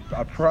morning,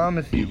 I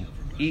promise you,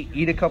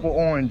 eat a couple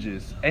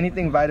oranges.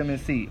 Anything vitamin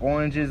C,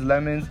 oranges,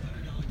 lemons,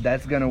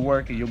 that's gonna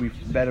work, and you'll be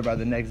better by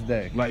the next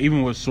day. Like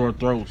even with sore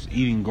throats,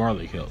 eating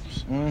garlic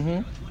helps.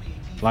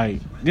 Mm-hmm. Like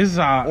this is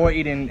how. Or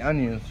eating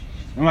onions.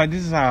 I'm like,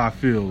 this is how I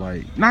feel.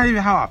 Like not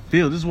even how I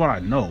feel. This is what I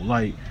know.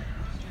 Like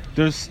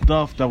there's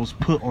stuff that was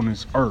put on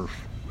this earth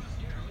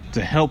to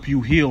help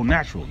you heal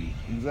naturally.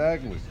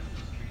 Exactly.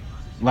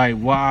 Like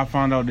what I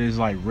found out is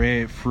like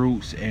red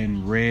fruits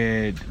and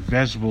red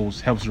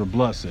vegetables helps your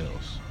blood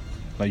cells.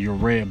 Like your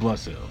red blood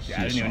cells.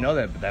 Yeah, I didn't even know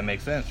that, but that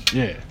makes sense.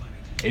 Yeah.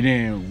 And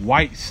then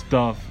white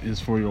stuff is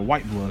for your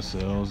white blood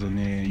cells, and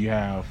then you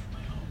have,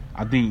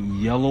 I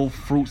think yellow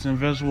fruits and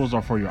vegetables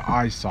are for your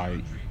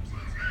eyesight.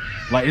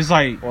 Like it's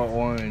like or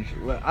orange.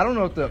 Well, I don't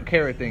know if the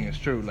carrot thing is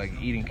true. Like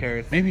eating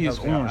carrots. Maybe it's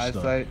helps your orange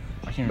stuff. eyesight.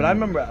 But I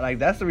remember like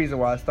that's the reason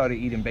why I started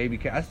eating baby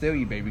carrots. I still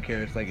eat baby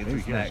carrots like it's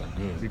a snack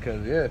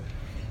because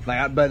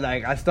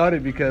I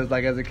started because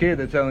like as a kid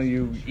they're telling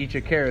you eat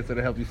your carrots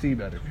it'll help you see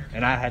better,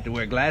 and I had to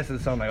wear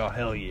glasses, so I'm like, oh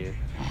hell yeah,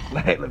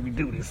 like let me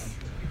do this.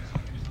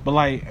 But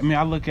like I mean,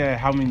 I look at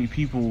how many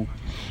people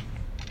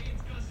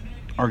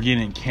are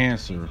getting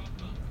cancer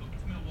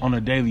on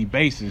a daily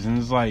basis, and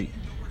it's like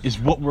it's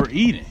what we're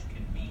eating.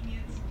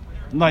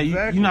 Like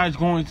exactly. You're not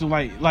going to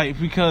like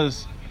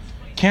because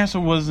cancer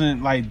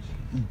wasn't like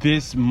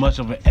this much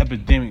of an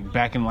epidemic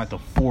back in like the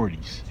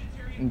 40s.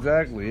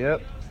 Exactly.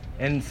 Yep.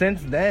 And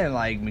since then,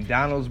 like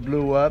McDonald's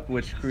blew up,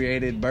 which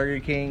created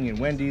Burger King and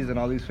Wendy's and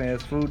all these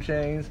fast food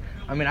chains.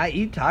 I mean, I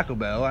eat Taco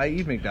Bell, I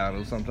eat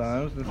McDonald's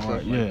sometimes and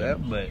stuff like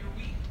that, but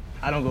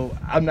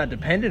I'm not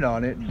dependent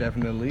on it,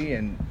 definitely.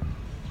 And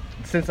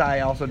since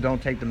I also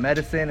don't take the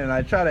medicine and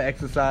I try to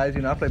exercise,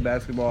 you know, I play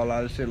basketball, a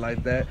lot of shit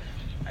like that,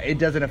 it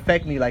doesn't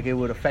affect me like it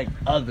would affect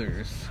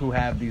others who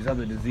have these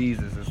other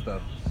diseases and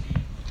stuff.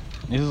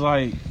 It's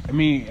like, I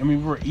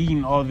mean, we're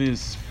eating all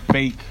this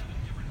fake,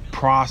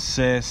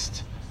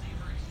 processed,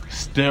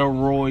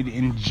 steroid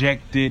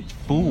injected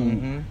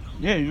food.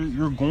 Mm-hmm. Yeah,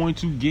 you're going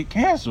to get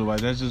cancer. Like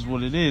that's just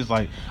what it is.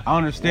 Like I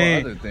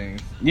understand. Or other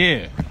things.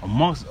 Yeah,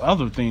 amongst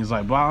other things.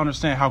 Like, but I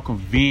understand how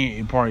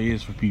convenient it probably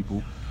is for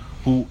people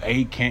who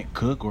A, can't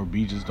cook, or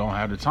B, just don't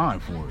have the time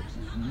for it.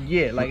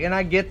 Yeah, like, and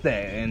I get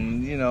that,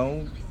 and you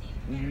know,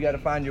 you got to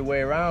find your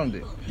way around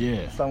it.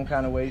 Yeah. Some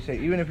kind of way,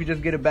 shape. Even if you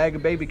just get a bag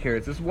of baby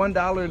carrots, it's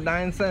 $1.09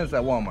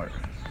 at Walmart.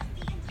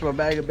 for a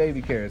bag of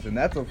baby carrots, and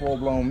that's a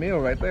full-blown meal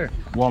right there.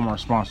 Walmart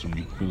sponsor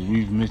me because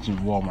we've mentioned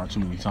Walmart too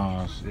many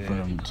times Yeah. for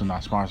them to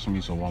not sponsor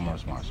me. So Walmart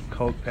sponsor me.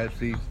 Coke,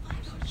 Pepsi,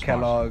 Sponsor.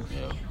 Kellogg's.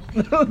 Yeah.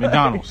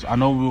 McDonald's. I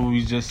know what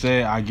we just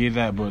said. I get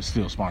that, but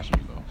still sponsor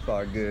me though. It's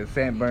all good.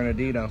 San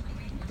Bernardino,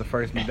 the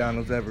first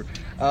McDonald's ever.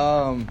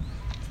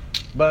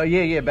 But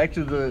yeah, back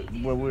to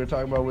what we were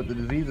talking about with the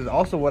diseases.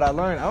 Also, what I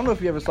learned, I don't know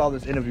if you ever saw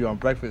this interview on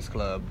Breakfast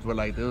Club, where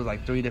like there was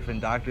like 3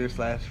 different doctors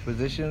 /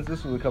 physicians.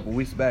 This was a couple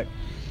weeks back.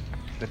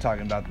 They're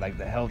talking about like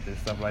the health and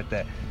stuff like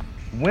that.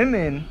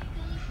 Women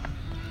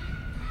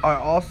are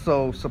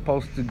also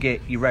supposed to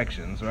get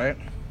erections, right?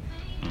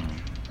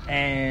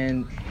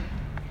 And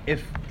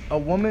if a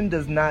woman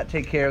does not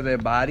take care of their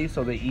body,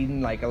 so they're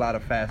eating like a lot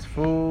of fast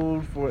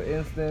food, for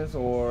instance,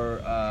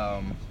 or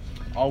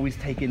always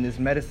taking this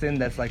medicine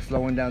that's like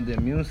slowing down the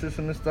immune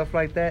system and stuff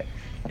like that,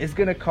 it's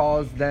gonna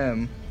cause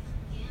them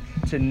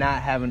to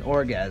not have an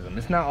orgasm.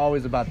 It's not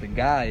always about the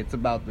guy, it's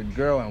about the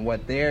girl and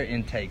what they're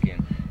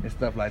intaking and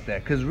stuff like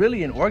that. Because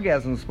really an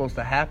orgasm is supposed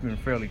to happen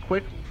fairly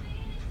quickly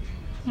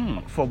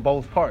for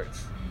both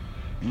parts.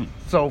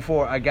 So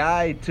for a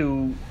guy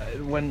to,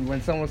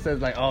 when someone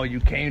says like, oh,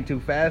 you came too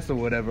fast or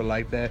whatever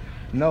like that,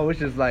 no, it's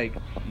just like,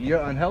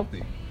 you're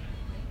unhealthy.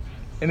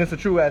 And it's a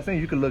true ass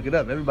thing. You can look it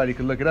up. Everybody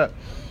can look it up.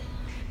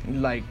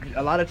 Like,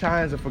 a lot of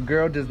times if a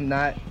girl does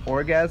not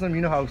orgasm,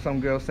 you know how some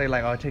girls say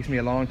like, oh, it takes me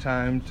a long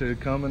time to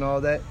come and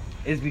all that?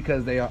 It's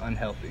because they are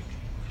unhealthy.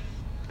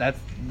 That's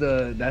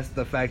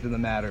the fact of the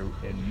matter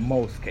in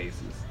most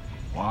cases.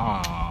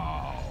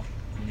 Wow.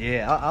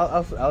 Yeah,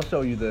 I'll show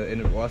you the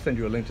interview. I'll send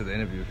you a link to the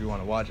interview if you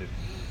want to watch it.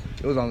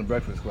 It was on the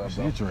Breakfast Club. It's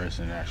So.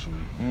 interesting, actually.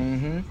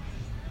 And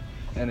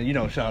then, you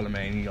know,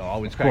 Charlamagne,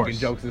 always cracking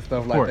jokes and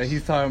stuff like course. that.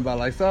 He's talking about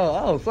like,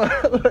 so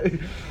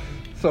like,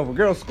 so if a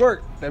girl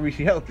squirt, that means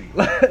she healthy.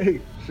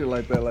 Like shit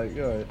like that, like,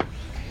 all right.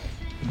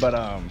 But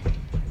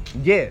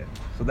yeah,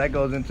 so that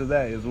goes into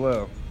that as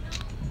well.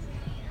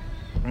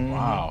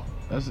 Wow,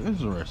 that's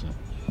interesting.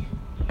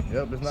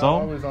 Yep, it's not So?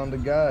 always on the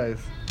guys.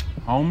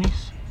 Homies,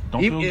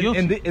 don't feel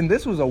guilty. And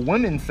this was a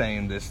woman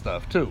saying this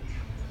stuff too.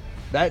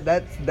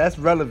 That's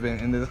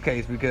relevant in this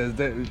case because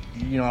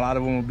you know, a lot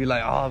of women would be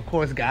like, oh, of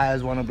course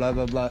guys want to blah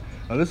blah blah.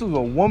 Now this was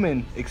a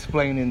woman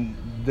explaining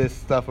this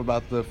stuff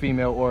about the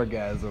female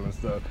orgasm and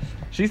stuff.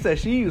 She said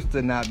she used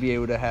to not be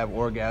able to have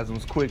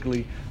orgasms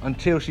quickly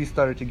until she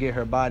started to get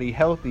her body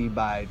healthy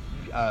by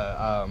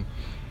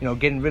you know,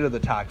 getting rid of the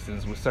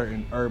toxins with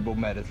certain herbal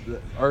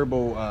medicine,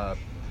 herbal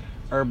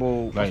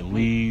Like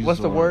leaves. what's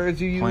the or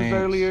words you plants.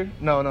 used earlier?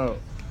 No.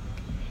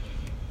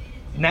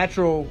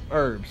 Natural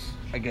herbs,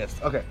 I guess.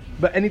 Okay.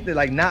 But anything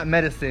like not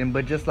medicine,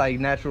 but just like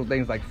natural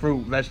things like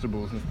fruit,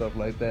 vegetables, and stuff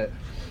like that.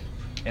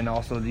 And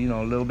also, you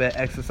know, a little bit of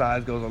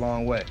exercise goes a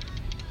long way.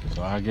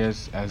 So I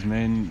guess as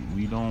men,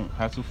 we don't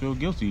have to feel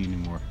guilty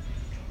anymore.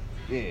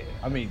 Yeah.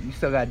 I mean, you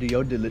still gotta do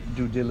your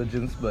due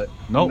diligence, but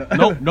Nope.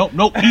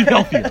 Eat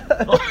healthier.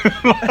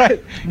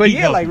 But Eat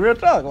yeah, healthy. like real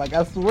talk. Like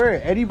I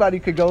swear, anybody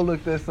could go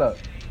look this up.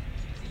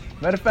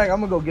 Matter of fact, I'm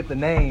gonna go get the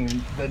name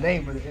for the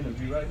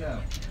interview right now.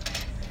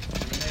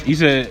 He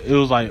said it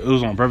was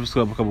on Breakfast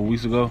Club a couple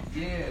weeks ago.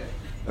 Yeah.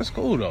 That's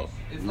cool though.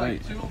 It's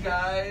like 2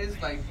 guys,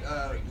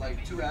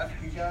 like 2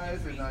 African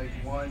guys and like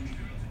 1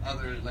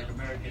 other like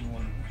American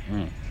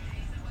woman.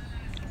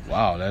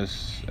 Wow,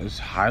 that's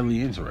highly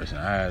interesting.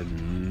 I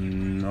had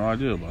no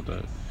idea about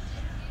that.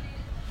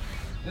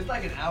 It's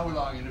like an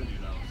hour-long interview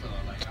though, so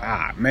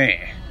like.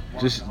 Man,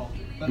 just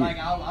But like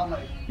I'll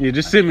like. yeah,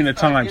 just send me the It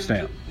starts timestamp.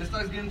 getting to- It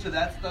starts getting to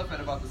that stuff at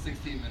about the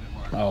 16-minute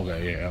mark.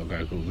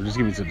 Okay, cool. Just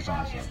give me to the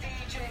timestamp.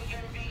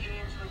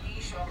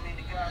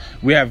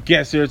 We have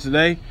guests here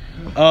today.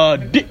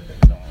 Dick.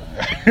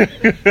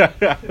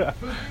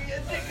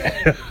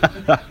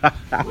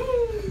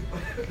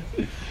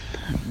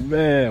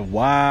 Man,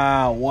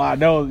 wow.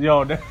 No,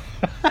 yo,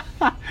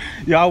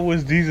 I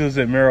wish Jesus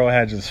and Meryl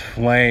had just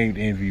flamed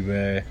Envy,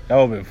 man. That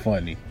would have been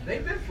funny.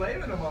 They've been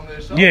flaming them on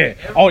their show. Yeah.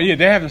 Oh, yeah.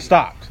 They haven't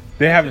stopped.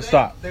 They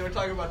were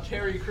talking about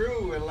Terry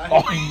Crew and like.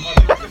 Oh,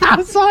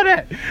 I saw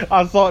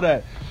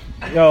that.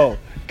 Yo.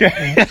 They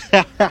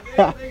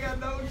got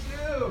no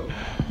chill.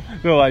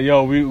 They're like,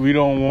 yo, we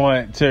don't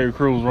want Terry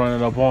Crews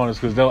running up on us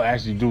because they'll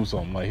actually do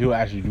something. Like, he'll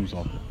actually do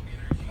something.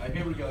 Alright,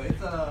 here we go.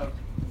 It's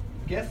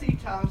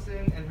Gessie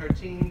Thompson and her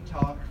team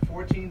talk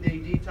 14-day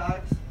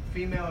detox,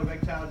 female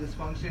erectile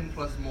dysfunction,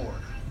 plus more.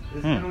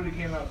 This literally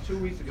came out 2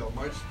 weeks ago,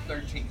 March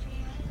 13th,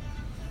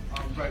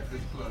 on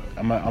Breakfast Club.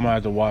 I'm gonna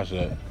have to watch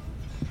that.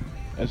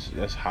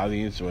 That's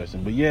highly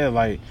interesting. But yeah,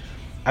 like,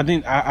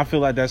 I feel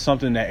like that's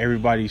something that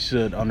everybody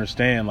should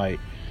understand. Like,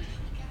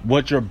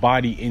 what your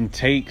body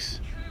intakes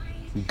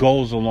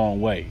goes a long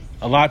way.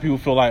 A lot of people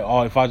feel like,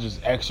 oh, if I just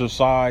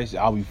exercise,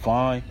 I'll be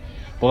fine.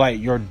 But like,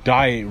 your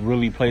diet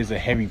really plays a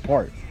heavy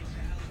part.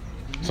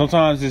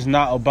 Sometimes it's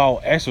not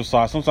about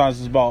exercise. Sometimes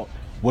it's about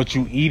what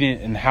you eating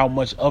and how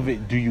much of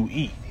it do you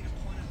eat.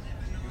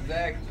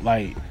 Exactly.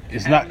 Like,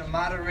 it's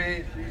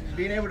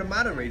being able to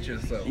moderate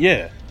yourself.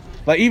 Yeah.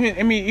 Like,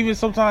 even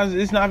sometimes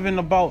it's not even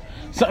about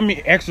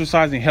something.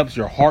 Exercising helps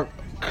your heart,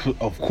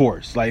 of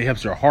course. Like, it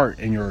helps your heart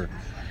and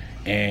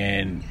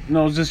and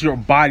it's just your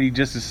body,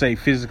 just to say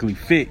physically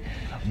fit,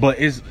 but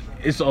it's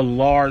a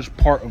large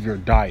part of your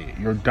diet.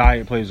 Your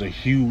diet plays a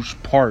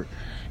huge part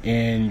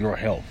in your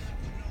health,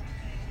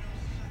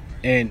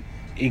 and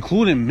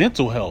including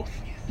mental health.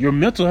 Your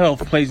mental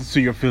health plays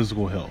into your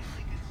physical health.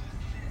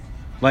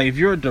 Like if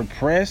you're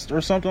depressed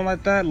or something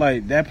like that,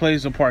 like that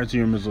plays a part into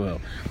your mental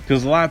health.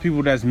 Because a lot of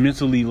people that's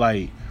mentally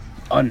like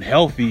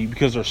unhealthy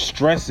because they're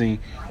stressing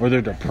or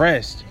they're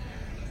depressed,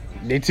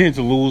 they tend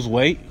to lose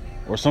weight,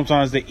 or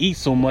sometimes they eat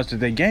so much that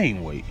they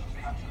gain weight.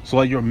 So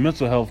like your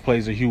mental health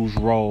plays a huge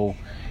role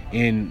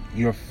in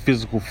your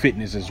physical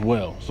fitness as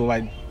well. So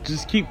like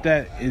just keep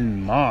that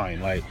in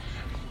mind. Like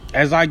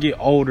as I get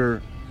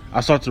older, I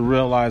start to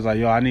realize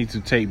like, I need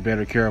to take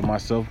better care of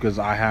myself because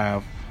I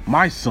have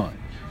my son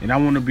and I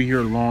want to be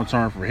here long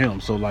term for him.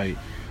 So like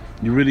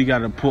you really got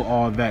to put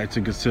all that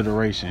into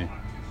consideration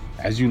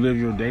as you live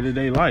your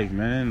day-to-day life,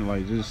 man.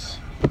 Like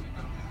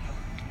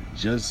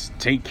just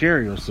take care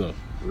of yourself.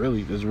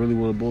 Really, that's really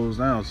what it boils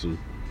down to.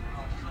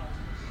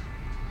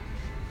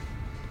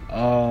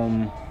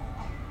 I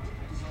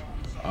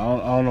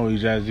don't know,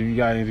 Jazz. If you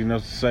got anything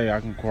else to say,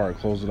 I can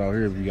close it out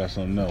here if you got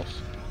something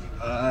else.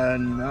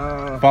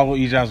 No. Follow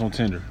Ejaz on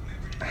Tinder.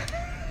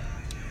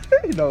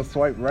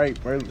 Swipe right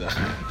first.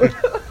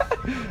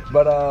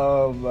 But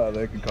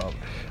they can call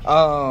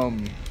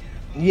me.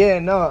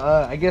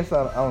 I guess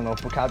I don't know,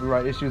 for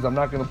copyright issues, I'm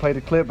not gonna play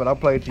the clip, but I'll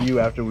play it to you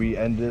after we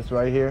end this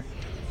right here.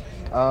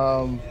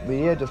 But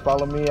yeah, just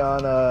follow me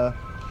on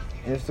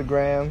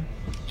Instagram,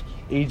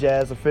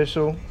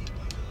 EjazOfficial.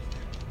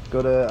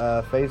 Go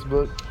to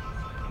Facebook,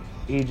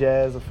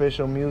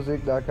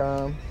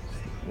 EjazOfficialmusic.com.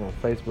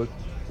 Facebook.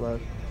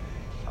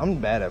 I'm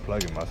bad at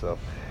plugging myself.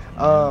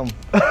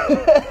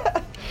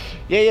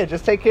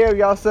 Just take care of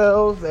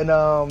yourselves, and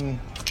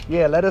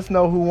let us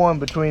know who won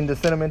between the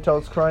Cinnamon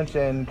Toast Crunch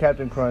and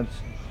Captain Crunch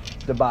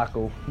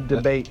debacle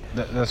debate.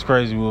 That's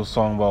crazy. We was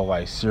talking about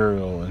like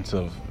cereal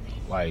into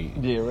like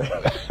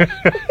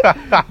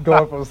right.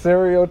 Going from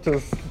cereal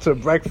to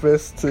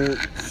breakfast to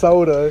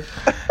soda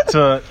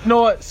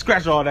to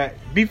scratch all that.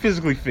 Be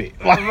physically fit.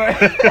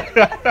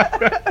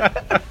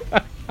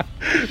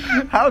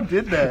 How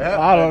did that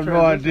happen? I don't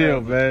know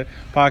idea, man.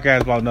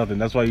 Podcast about nothing.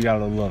 That's why you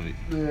gotta love it.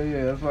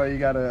 Yeah. That's why you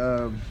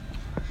gotta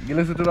you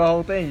listen to the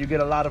whole thing. You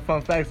get a lot of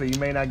fun facts that you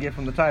may not get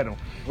from the title.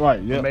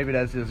 Right. Yeah. Maybe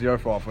that's just your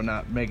fault for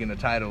not making the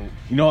title.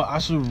 I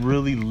should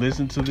really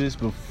listen to this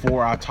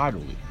before I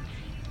title it.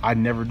 I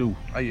never do.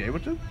 Are you able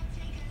to?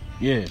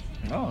 Yeah.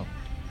 Oh,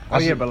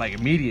 but like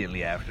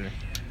immediately after.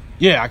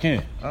 Yeah, I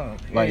can. Oh,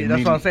 like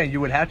that's what I'm saying. You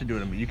would have to do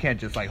it. You can't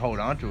just like hold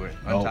on to it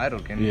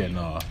untitled, can you? Yeah,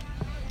 no.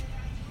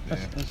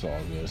 That's all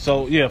good.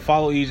 So yeah,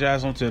 follow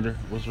Ejaz on Tinder.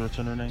 What's her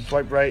Tinder name?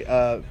 Swipe right.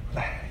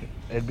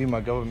 It'd be my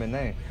government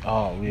name.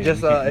 Oh yeah.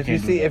 Just if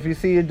you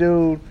see a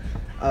dude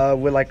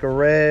with like a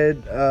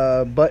red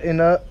button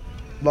up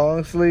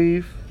long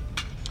sleeve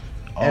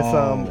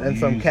and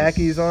some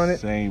khakis on it.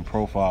 Same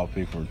profile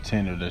pic for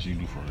Tinder that you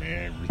do for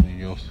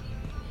everything else.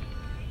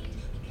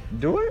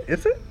 Do it?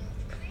 Is it?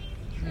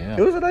 Yeah.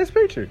 It was a nice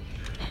picture.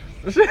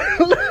 Shit,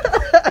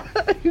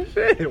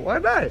 why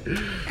not?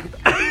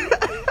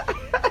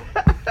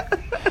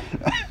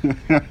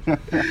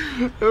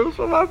 It was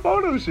for my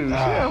photo shoot. Shit,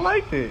 I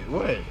liked it.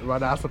 What?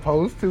 Was I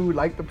supposed to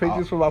like the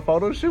pictures for my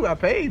photo shoot? I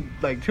paid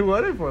like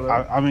 $200 for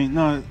them. I mean,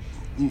 no.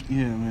 Yeah,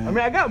 man. I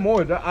mean, I got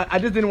more. I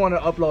just didn't want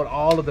to upload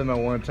all of them at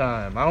one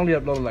time. I only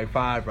uploaded like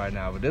 5 right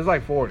now, but there's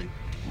like 40. Yeah,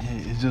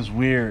 it's just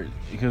weird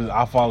because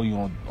I follow you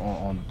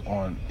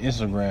on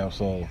Instagram,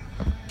 so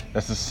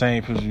that's the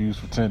same picture you use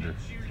for Tinder.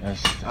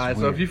 That's all right, weird.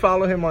 so if you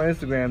follow him on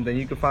Instagram, then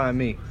you can find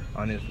me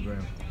on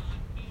Instagram.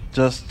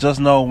 Just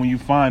know when you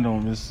find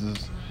them, it's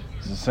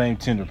the same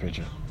Tinder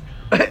picture.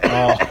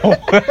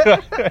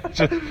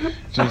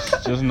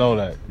 Just know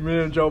that. Me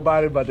and Joe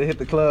Biden about to hit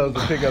the clubs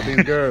and pick up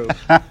these girls.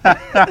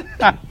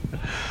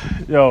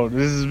 Yo,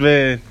 this has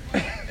been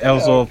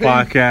Elso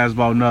Podcast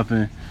About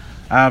Nothing.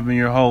 I've been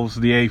your host,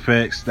 The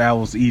Apex. That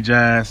was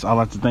Ejaz. I'd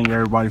like to thank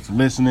everybody for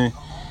listening.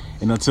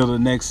 And until the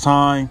next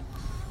time,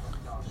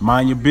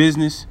 mind your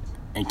business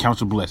and count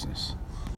your blessings.